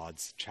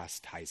God's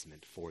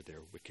chastisement for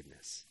their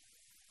wickedness.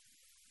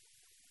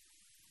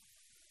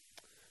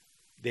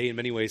 They, in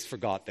many ways,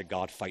 forgot that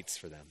God fights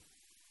for them.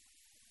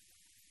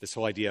 This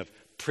whole idea of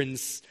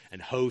prince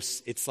and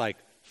hosts. It's like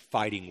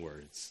fighting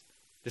words.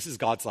 This is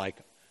God's like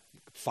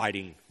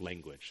fighting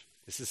language.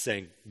 This is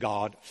saying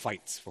God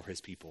fights for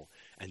his people,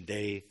 and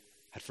they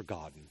had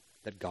forgotten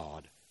that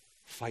God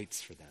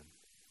fights for them.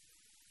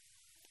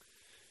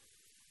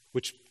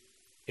 Which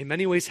in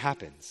many ways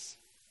happens.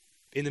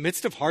 In the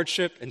midst of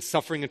hardship and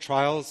suffering and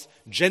trials,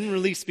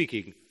 generally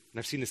speaking, and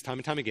I've seen this time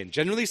and time again,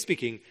 generally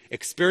speaking,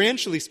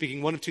 experientially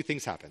speaking, one of two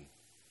things happen.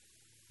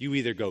 You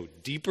either go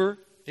deeper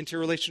into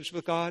your relationship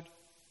with God,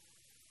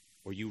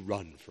 or you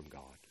run from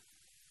God.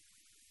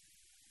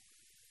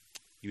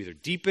 You either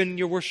deepen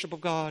your worship of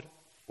God,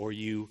 or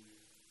you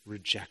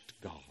reject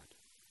God.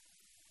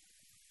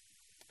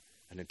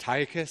 And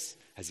Antiochus,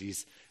 as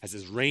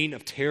his reign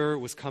of terror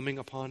was coming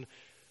upon,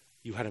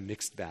 you had a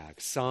mixed bag.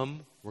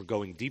 Some were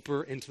going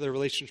deeper into their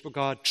relationship with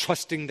God,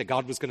 trusting that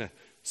God was going to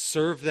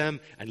serve them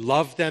and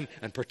love them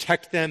and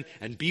protect them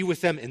and be with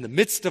them in the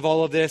midst of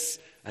all of this.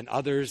 And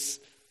others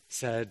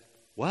said,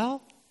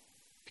 well,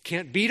 if you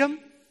can't beat them,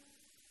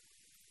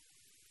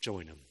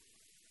 join them.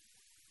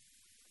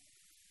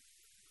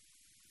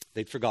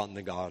 They'd forgotten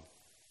that God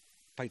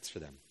fights for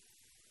them.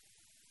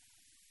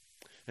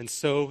 And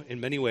so, in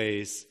many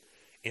ways,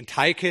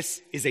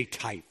 Antiochus is a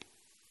type.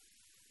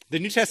 The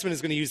New Testament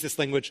is going to use this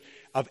language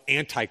of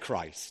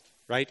antichrist,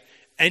 right?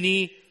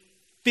 Any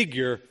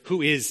figure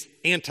who is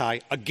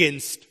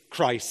against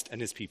Christ and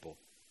his people.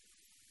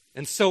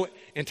 And so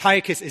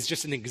Antiochus is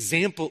just an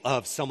example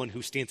of someone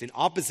who stands in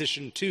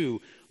opposition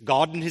to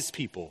God and his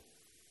people.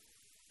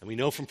 And we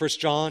know from 1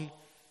 John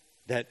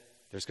that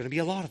there's going to be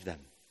a lot of them.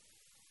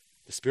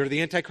 The spirit of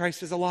the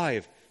Antichrist is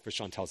alive, 1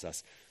 John tells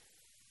us.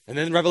 And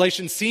then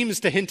Revelation seems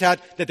to hint at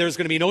that there's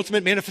going to be an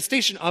ultimate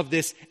manifestation of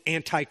this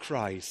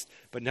Antichrist.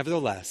 But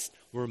nevertheless,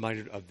 we're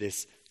reminded of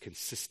this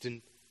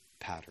consistent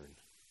pattern.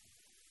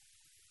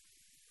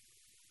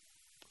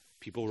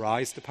 People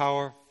rise to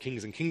power,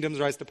 kings and kingdoms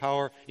rise to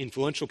power,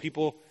 influential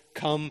people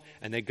come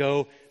and they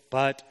go,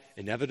 but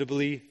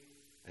inevitably,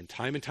 and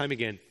time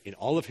again, in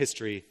all of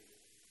history,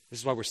 this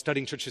is why we're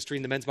studying church history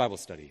in the men's Bible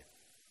study.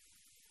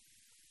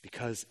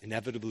 Because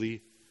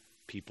inevitably,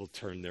 people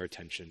turn their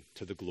attention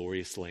to the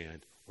glorious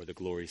land or the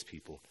glorious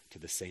people, to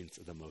the saints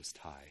of the Most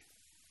High.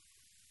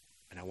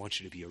 And I want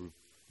you to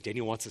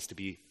Daniel wants us to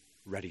be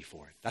ready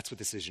for it. That's what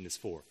this vision is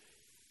for.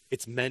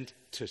 It's meant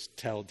to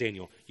tell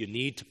Daniel, you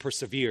need to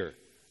persevere.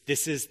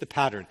 This is the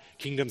pattern.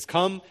 Kingdoms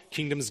come,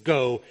 kingdoms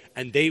go,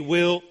 and they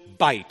will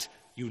bite.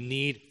 You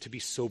need to be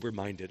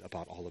sober-minded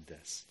about all of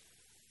this.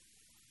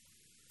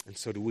 And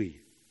so do we.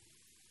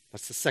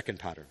 That's the second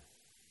pattern.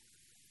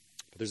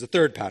 But there's a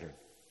third pattern.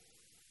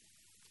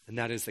 And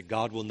that is that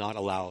God will not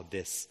allow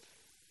this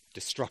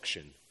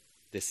destruction,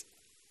 this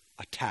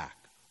attack,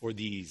 or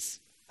these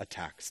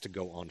attacks to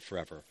go on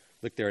forever.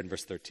 Look there in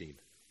verse 13.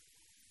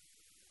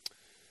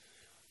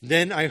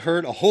 Then I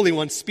heard a holy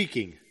one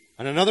speaking,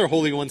 and another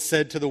holy one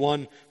said to the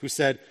one who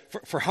said,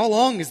 For how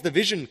long is the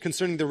vision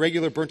concerning the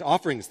regular burnt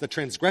offerings, the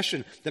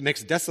transgression that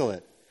makes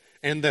desolate,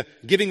 and the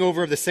giving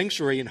over of the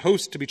sanctuary and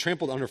host to be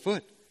trampled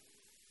underfoot?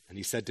 And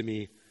he said to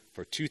me,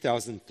 For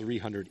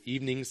 2,300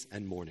 evenings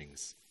and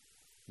mornings.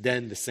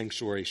 Then the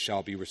sanctuary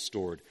shall be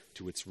restored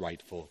to its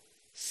rightful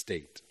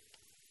state.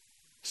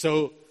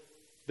 So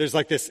there's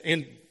like this,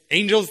 and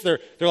angels, they're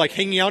like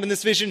hanging out in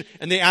this vision,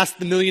 and they ask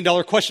the $1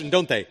 million question,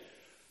 don't they?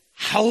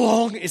 How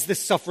long is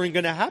this suffering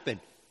going to happen?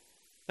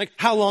 Like,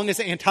 how long is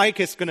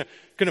Antiochus going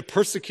to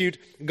persecute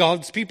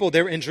God's people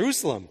there in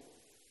Jerusalem?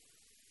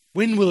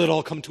 When will it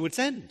all come to its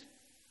end?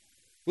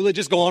 Will it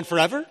just go on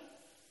forever?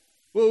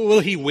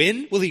 Will he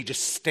win? Will he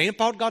just stamp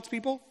out God's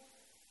people?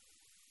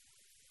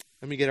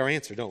 Let me get our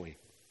answer, don't we?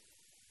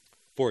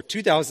 For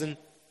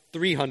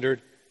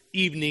 2,300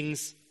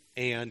 evenings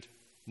and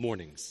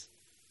mornings.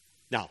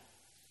 Now,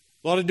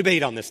 a lot of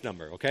debate on this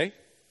number, okay?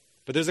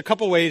 But there's a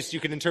couple ways you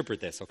can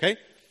interpret this, okay?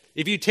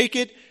 If you take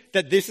it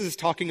that this is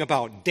talking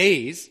about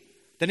days,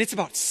 then it's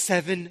about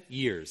 7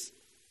 years.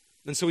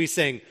 And so he's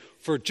saying,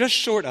 for just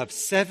short of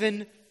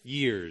 7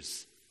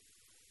 years,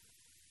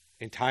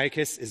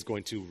 Antiochus is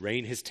going to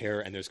reign his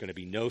terror, and there's going to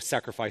be no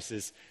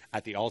sacrifices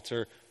at the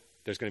altar.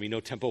 There's going to be no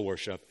temple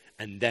worship.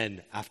 And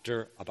then,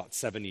 after about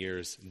 7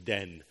 years,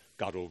 then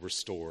God will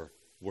restore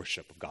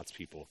worship of God's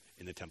people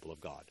in the temple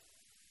of God.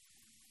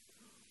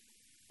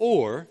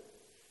 Or,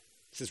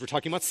 since we're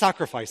talking about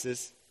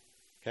sacrifices,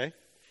 okay,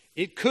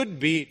 it could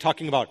be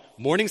talking about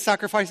morning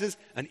sacrifices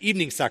and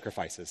evening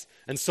sacrifices.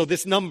 And so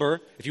this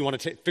number, if you want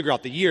to figure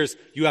out the years,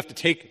 you have to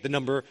take the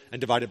number and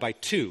divide it by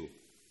 2,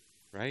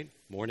 right?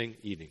 Morning,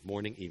 evening,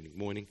 morning, evening,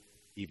 morning,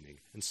 evening.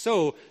 And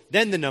so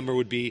then the number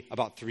would be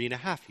about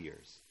 3.5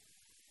 years.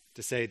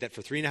 To say that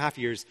for 3.5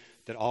 years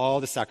that all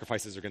the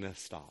sacrifices are going to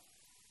stop.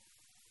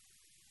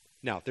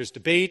 Now, there's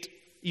debate,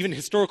 even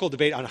historical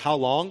debate on how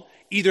long.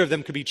 Either of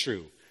them could be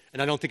true.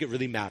 And I don't think it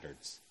really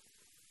matters.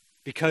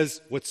 Because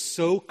what's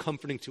so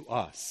comforting to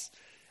us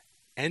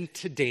and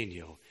to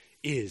Daniel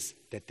is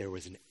that there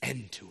was an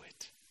end to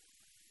it.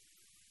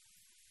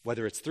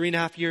 Whether it's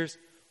 3.5 years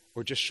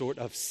or just short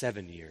of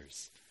 7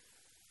 years,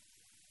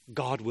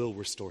 God will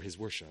restore his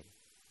worship.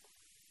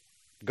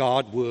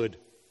 God would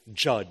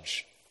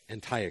judge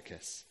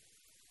Antiochus.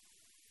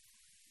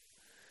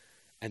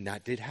 And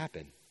that did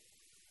happen.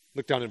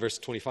 Look down at verse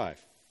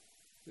 25.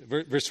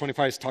 Verse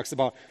 25 talks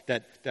about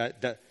that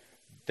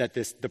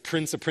the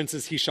prince of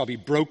princes, he shall be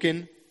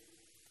broken,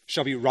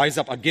 shall be rise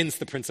up against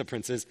the prince of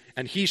princes,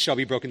 and he shall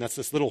be broken. That's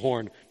this little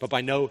horn, but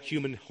by no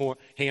human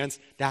hands.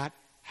 That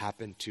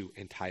happened to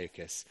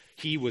Antiochus.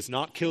 He was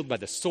not killed by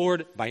the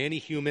sword, by any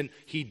human.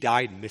 He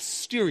died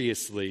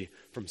mysteriously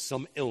from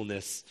some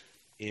illness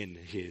in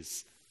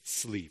his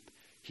sleep.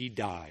 He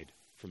died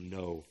from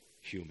no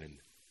human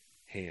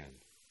hand.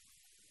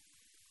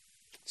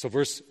 So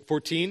verse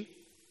 14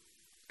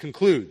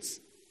 concludes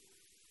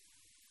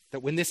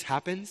that when this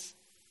happens,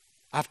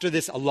 after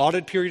this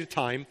allotted period of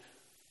time,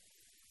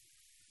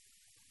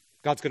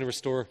 God's going to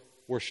restore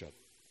worship.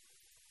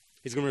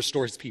 He's going to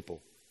restore his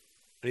people.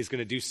 And he's going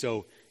to do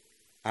so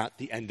at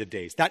the end of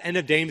days. That end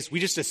of days, we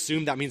just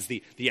assume that means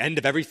the end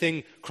of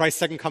everything, Christ's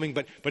second coming,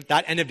 but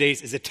that end of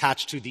days is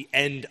attached to the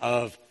end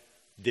of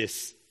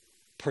this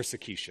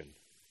persecution.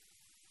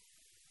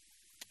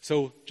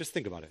 So just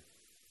think about it.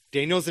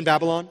 Daniel's in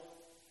Babylon.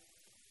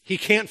 He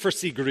can't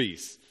foresee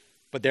Greece,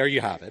 but there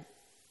you have it.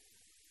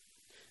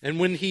 And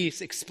when he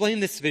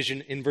explained this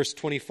vision in verse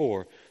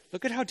 24,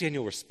 look at how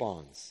Daniel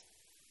responds.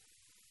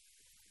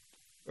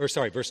 Verse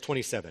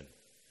 27.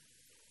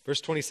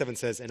 Verse 27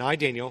 says, "And I,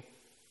 Daniel,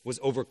 was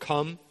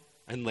overcome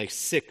and lay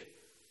sick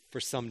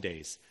for some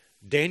days."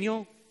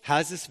 Daniel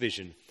has this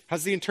vision,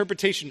 has the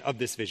interpretation of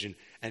this vision,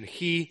 and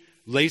he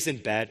lays in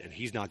bed, and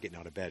he's not getting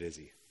out of bed, is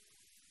he?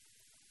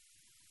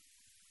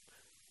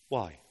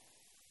 Why?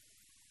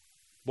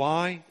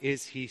 Why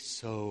is he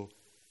so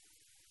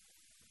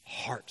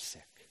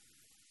heartsick,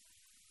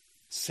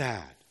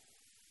 sad?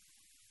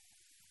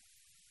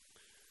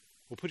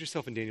 Well, put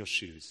yourself in Daniel's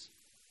shoes.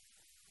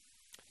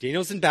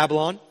 Daniel's in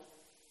Babylon,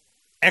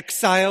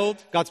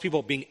 exiled, God's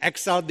people being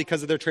exiled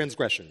because of their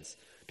transgressions,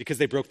 because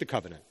they broke the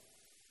covenant.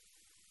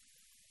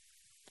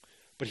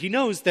 But he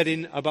knows that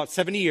in about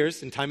 70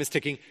 years, and time is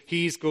ticking,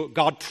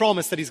 God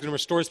promised that he's going to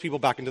restore his people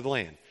back into the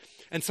land.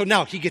 And so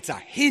now he gets a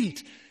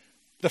hint,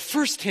 the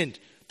first hint,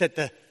 that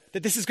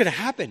this is going to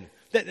happen,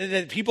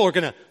 that people are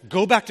going to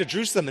go back to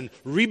Jerusalem and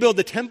rebuild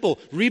the temple,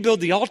 rebuild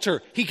the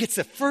altar. He gets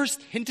the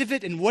first hint of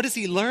it, and what does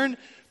he learn?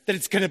 That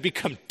it's going to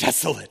become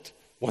desolate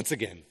once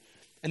again,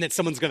 and that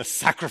someone's going to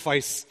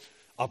sacrifice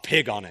a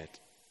pig on it,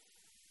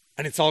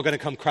 and it's all going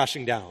to come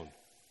crashing down.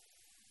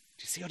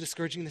 Do you see how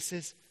discouraging this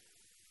is?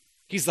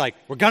 He's like,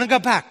 we're going to go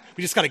back.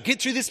 We just got to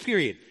get through this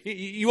period.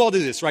 You all do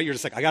this, right? You're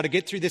just like, I got to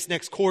get through this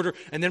next quarter,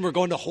 and then we're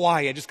going to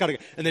Hawaii. I just got to,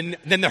 and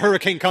then the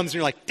hurricane comes, and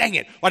you're like, dang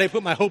it, why did I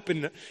put my hope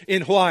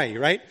in Hawaii,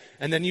 right?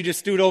 And then you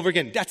just do it over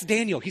again. That's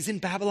Daniel. He's in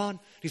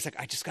Babylon. He's like,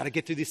 I just got to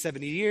get through these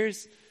 70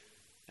 years,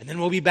 and then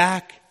we'll be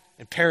back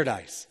in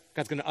paradise.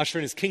 God's going to usher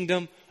in his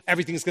kingdom.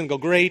 Everything's going to go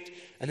great.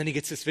 And then he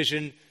gets this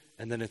vision,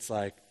 and then it's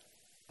like,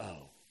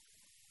 oh,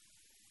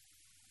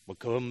 what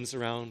comes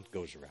around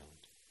goes around.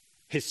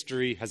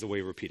 History has a way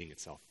of repeating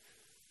itself.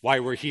 Why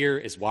we're here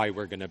is why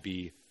we're going to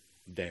be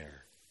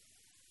there.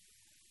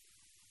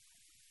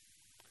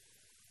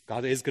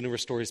 God is going to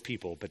restore his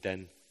people, but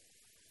then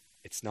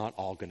it's not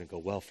all going to go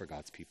well for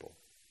God's people.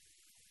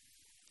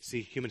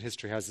 See, human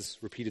history has this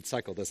repeated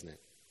cycle, doesn't it?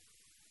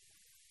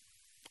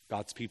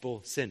 God's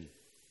people sin.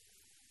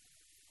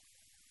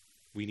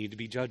 We need to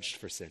be judged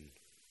for sin.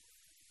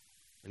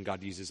 And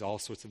God uses all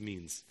sorts of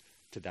means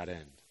to that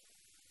end.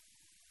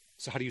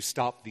 So how do you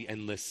stop the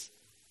endless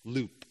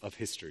loop of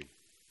history?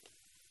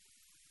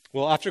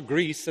 Well, after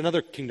Greece,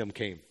 another kingdom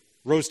came,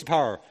 rose to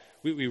power.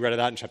 We read of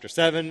that in chapter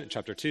 7 and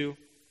chapter 2.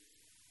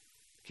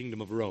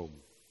 Kingdom of Rome.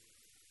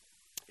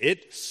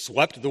 It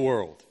swept the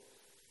world,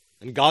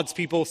 and God's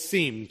people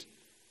seemed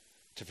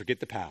to forget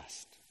the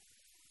past.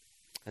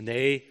 And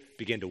they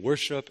began to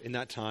worship in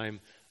that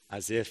time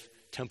as if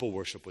temple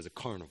worship was a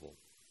carnival.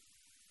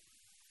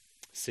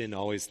 Sin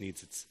always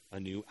needs a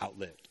new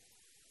outlet.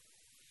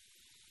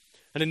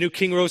 And a new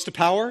king rose to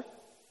power.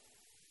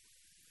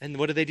 And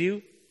what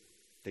do?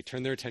 They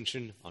turn their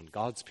attention on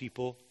God's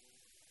people,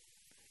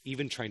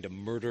 even trying to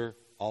murder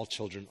all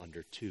children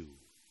under 2.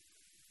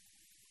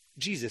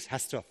 Jesus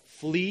has to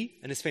flee,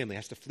 and his family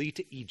has to flee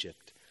to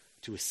Egypt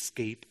to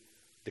escape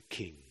the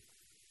king.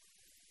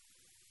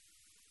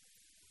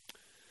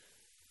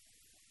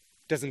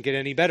 Doesn't get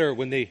any better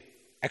when the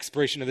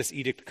expiration of this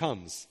edict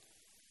comes.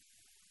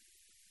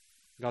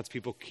 God's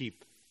people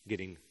keep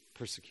getting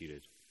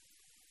persecuted.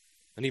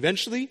 And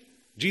eventually,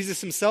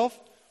 Jesus himself,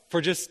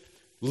 for just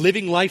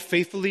living life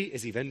faithfully,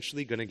 is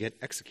eventually going to get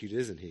executed,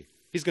 isn't he?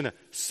 He's going to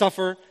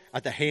suffer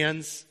at the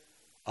hands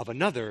of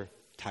another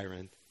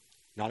tyrant,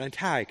 not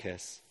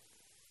Antiochus,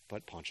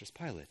 but Pontius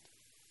Pilate.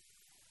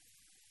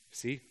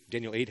 See,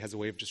 Daniel 8 has a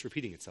way of just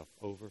repeating itself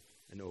over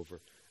and over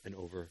and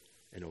over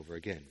and over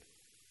again.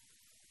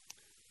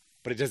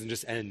 But it doesn't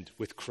just end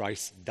with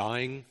Christ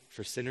dying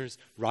for sinners,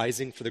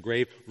 rising for the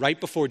grave. Right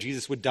before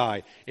Jesus would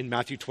die, in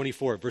Matthew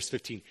 24, verse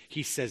 15,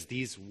 he says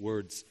these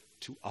words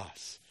to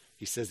us.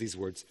 He says these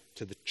words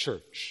to the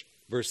church.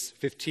 Verse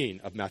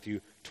 15 of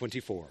Matthew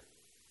 24.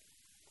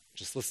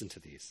 Just listen to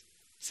these.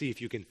 See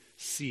if you can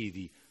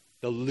see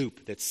the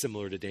loop that's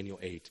similar to Daniel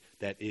 8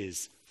 that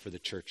is for the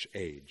church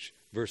age.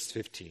 Verse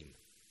 15.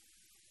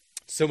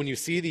 So when you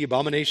see the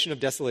abomination of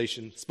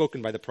desolation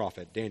spoken by the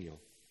prophet Daniel,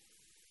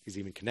 he's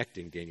even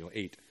connecting Daniel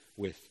 8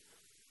 with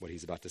what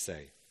he's about to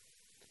say.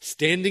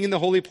 Standing in the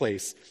holy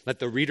place, let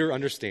the reader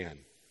understand.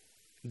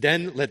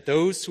 Then let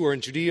those who are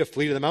in Judea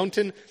flee to the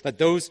mountain. Let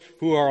those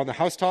who are on the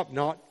housetop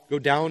not go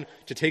down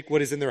to take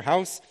what is in their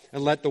house.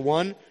 And let the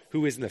one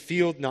who is in the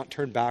field not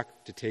turn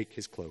back to take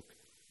his cloak.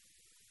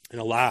 And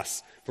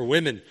alas, for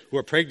women who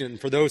are pregnant and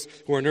for those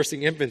who are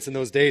nursing infants in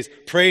those days,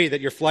 pray that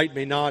your flight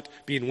may not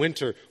be in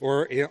winter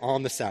or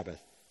on the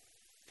Sabbath.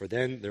 For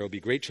then there will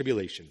be great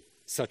tribulation,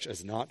 such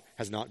as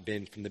has not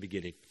been from the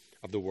beginning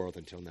of the world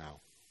until now.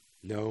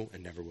 No,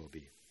 and never will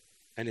be.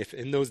 And if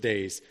in those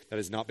days that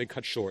has not been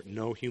cut short,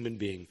 no human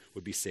being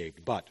would be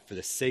saved. But for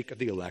the sake of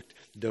the elect,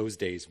 those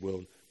days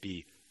will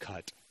be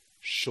cut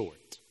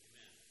short.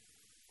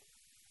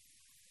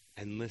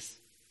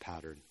 Endless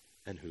pattern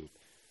and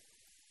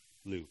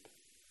loop.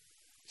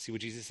 See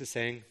what Jesus is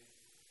saying?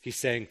 He's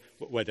saying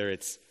whether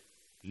it's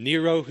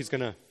Nero who's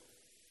going to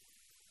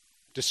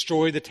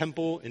destroy the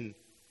temple in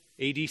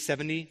AD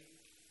 70,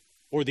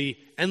 or the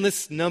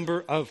endless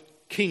number of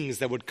kings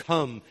that would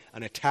come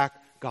and attack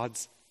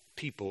God's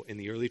people in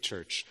the early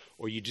church,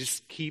 or you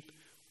just keep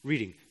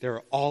reading, there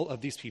are all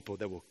of these people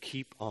that will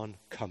keep on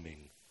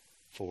coming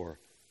for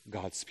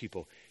God's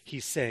people.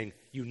 He's saying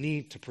you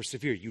need to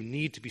persevere. You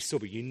need to be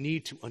sober. You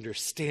need to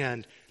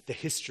understand the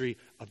history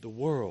of the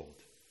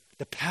world,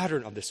 the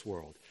pattern of this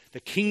world. The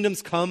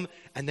kingdoms come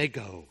and they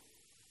go.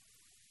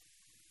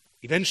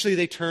 Eventually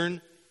they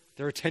turn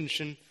their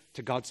attention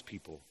to God's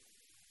people.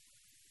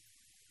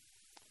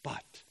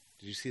 But,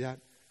 did you see that?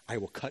 I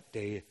will cut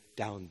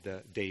down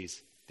the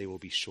days, they will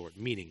be short.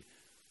 Meaning,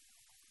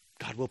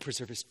 God will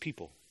preserve his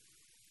people.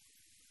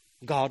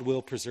 God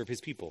will preserve his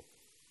people.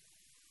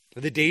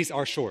 The days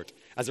are short.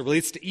 As it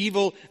relates to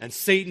evil and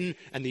Satan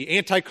and the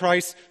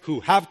Antichrist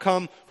who have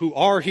come, who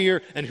are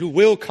here, and who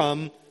will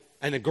come,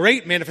 and a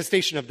great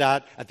manifestation of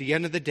that at the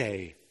end of the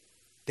day,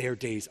 their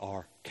days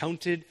are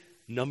counted,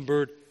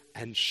 numbered,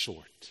 and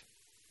short.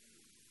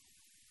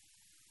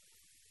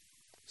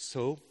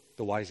 So,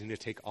 the wise need to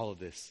take all of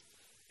this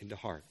into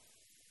heart.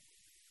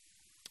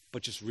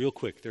 But just real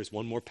quick, there's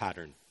one more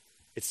pattern.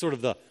 It's sort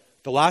of the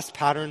last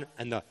pattern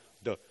and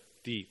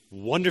the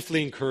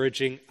wonderfully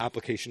encouraging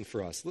application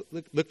for us.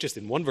 Look just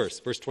in one verse,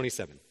 verse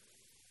 27.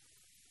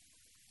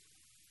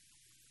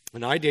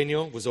 And I,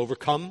 Daniel, was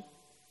overcome.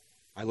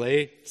 I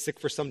lay sick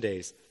for some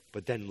days,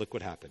 but then look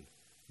what happened.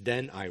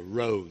 Then I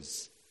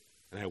rose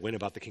and I went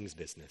about the king's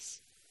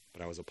business,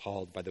 but I was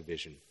appalled by the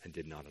vision and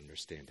did not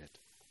understand it.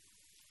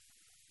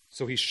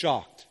 So he's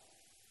shocked.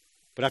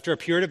 But after a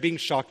period of being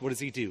shocked, what does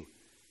he do?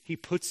 He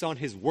puts on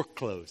his work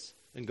clothes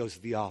and goes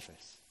to the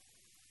office.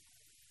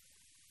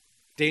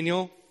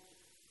 Daniel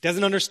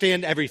doesn't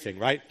understand everything,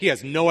 right? He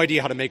has no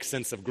idea how to make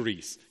sense of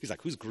Greece. He's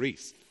like, who's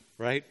Greece,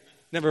 right?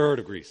 Never heard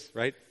of Greece,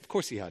 right? Of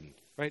course he hadn't,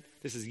 right?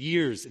 This is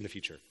years in the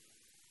future.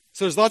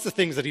 So there's lots of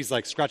things that he's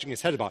like scratching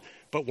his head about.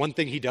 But one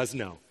thing he does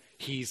know,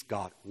 he's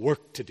got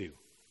work to do.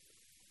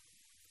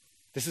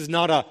 This is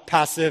not a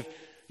passive,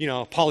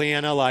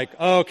 Pollyanna like,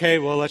 oh, okay,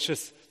 well, let's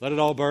just let it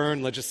all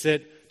burn. Let's just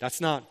sit. That's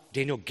not.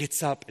 Daniel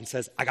gets up and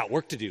says, I got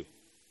work to do.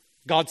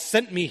 God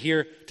sent me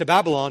here to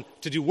Babylon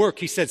to do work.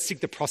 He said, seek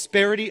the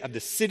prosperity of the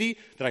city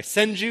that I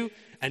send you,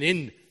 and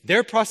in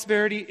their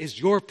prosperity is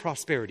your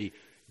prosperity.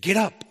 Get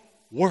up,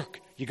 work.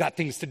 You got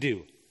things to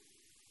do.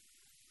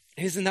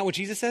 And isn't that what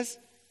Jesus says?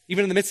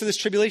 Even in the midst of this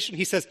tribulation,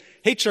 he says,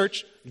 hey,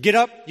 church, get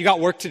up. You got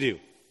work to do.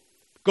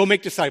 Go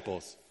make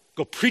disciples.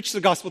 Go preach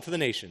the gospel to the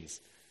nations.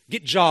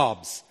 Get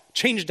jobs.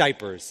 Change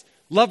diapers.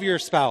 Love your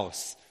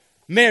spouse.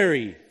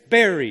 Marry.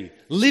 Bury.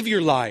 Live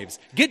your lives.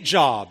 Get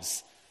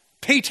jobs.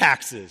 Pay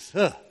taxes.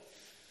 Ugh.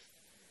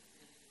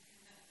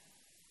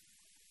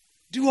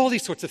 Do all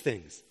these sorts of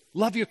things.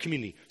 Love your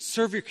community.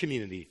 Serve your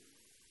community.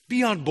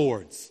 Be on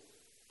boards.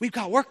 We've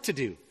got work to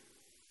do.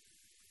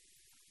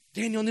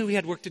 Daniel knew he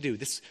had work to do.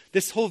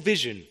 This whole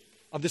vision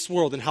of this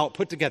world and how it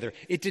put together,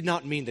 it did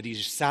not mean that he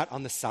just sat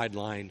on the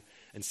sideline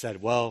and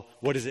said, well,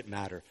 what does it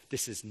matter?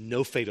 This is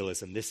no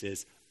fatalism. This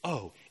is,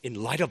 in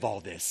light of all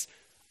this,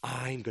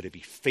 I'm going to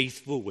be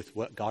faithful with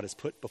what God has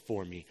put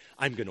before me.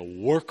 I'm going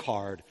to work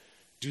hard,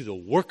 do the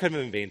work of an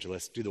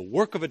evangelist, do the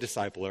work of a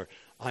discipler.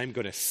 I'm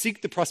going to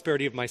seek the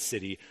prosperity of my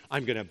city.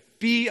 I'm going to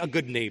be a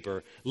good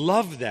neighbor,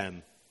 love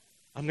them.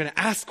 I'm going to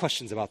ask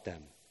questions about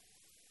them.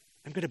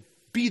 I'm going to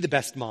be the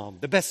best mom,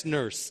 the best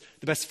nurse,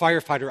 the best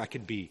firefighter I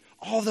could be.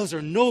 All those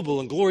are noble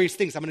and glorious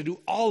things. I'm going to do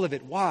all of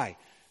it. Why?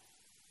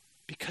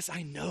 Because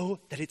I know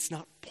that it's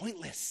not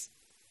pointless.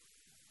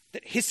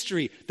 That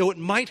history, though it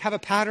might have a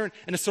pattern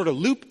and a sort of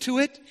loop to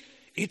it,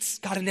 it's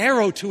got an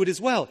arrow to it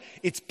as well.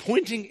 It's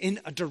pointing in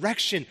a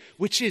direction,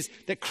 which is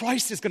that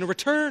Christ is going to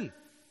return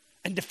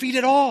and defeat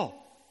it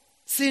all.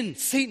 Sin,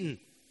 Satan,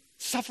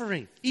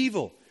 suffering,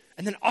 evil,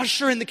 and then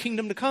usher in the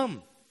kingdom to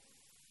come.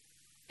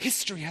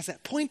 History has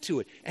that point to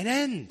it, an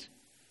end.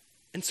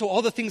 And so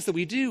all the things that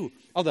we do,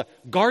 all the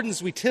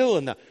gardens we till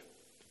and the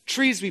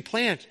trees we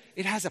plant,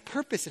 it has a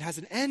purpose, it has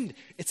an end.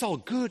 It's all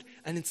good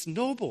and it's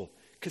noble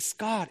because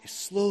God is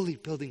slowly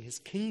building his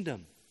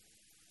kingdom.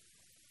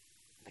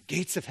 The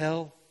gates of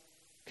hell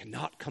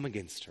cannot come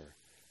against her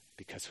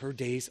because her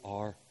days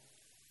are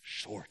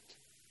short.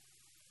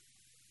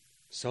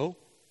 So,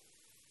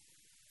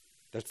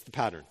 that's the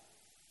pattern.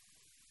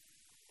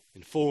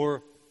 In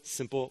 4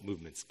 simple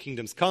movements.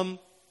 Kingdoms come,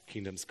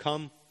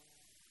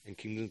 and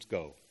kingdoms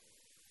go.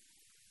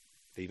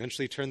 They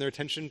eventually turn their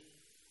attention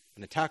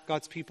and attack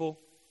God's people.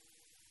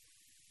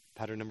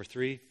 Pattern number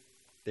 3,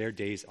 their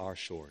days are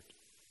short.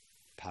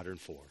 Pattern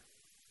 4,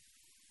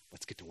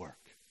 let's get to work.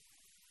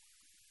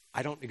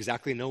 I don't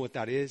exactly know what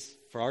that is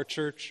for our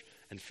church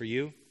and for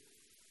you,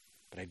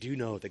 but I do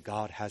know that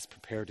God has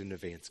prepared in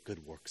advance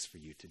good works for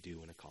you to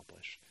do and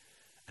accomplish.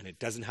 And it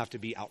doesn't have to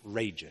be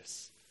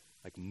outrageous,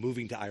 like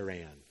moving to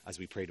Iran, as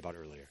we prayed about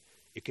earlier.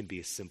 It can be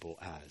as simple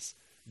as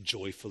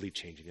joyfully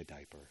changing a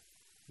diaper,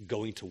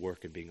 going to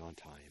work and being on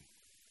time,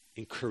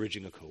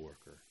 encouraging a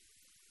coworker.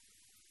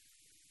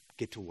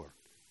 Get to work.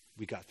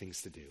 We got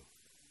things to do.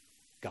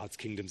 God's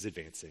kingdom's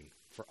advancing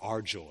for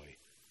our joy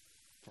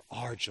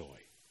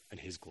and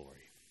his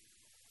glory.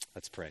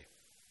 Let's pray.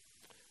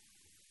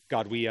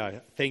 God, we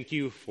thank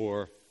you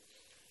for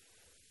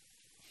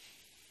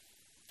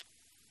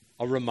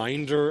a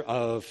reminder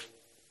of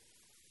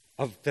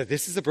that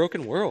this is a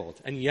broken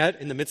world, and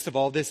yet in the midst of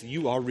all this,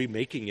 you are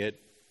remaking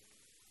it.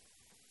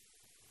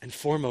 And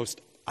foremost,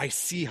 I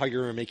see how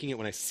you're remaking it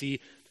when I see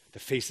the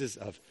faces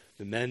of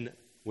the men,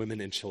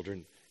 women, and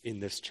children in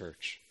this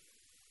church.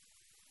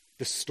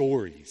 The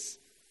stories,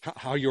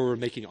 how you're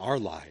remaking our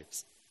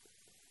lives,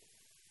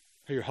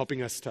 how you're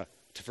helping us to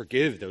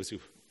forgive those who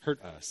hurt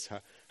us,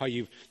 how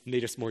you've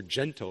made us more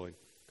gentle and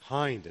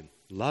kind and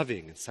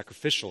loving and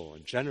sacrificial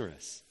and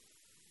generous.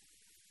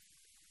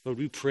 Lord,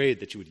 we prayed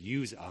that you would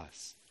use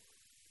us,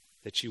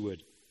 that you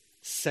would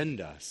send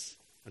us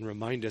and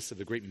remind us of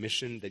the great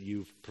mission that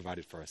you've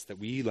provided for us, that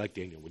we, like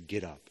Daniel, would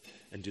get up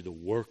and do the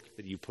work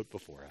that you put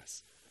before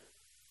us.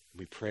 And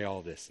we pray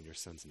all this in your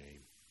Son's name.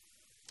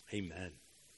 Amen.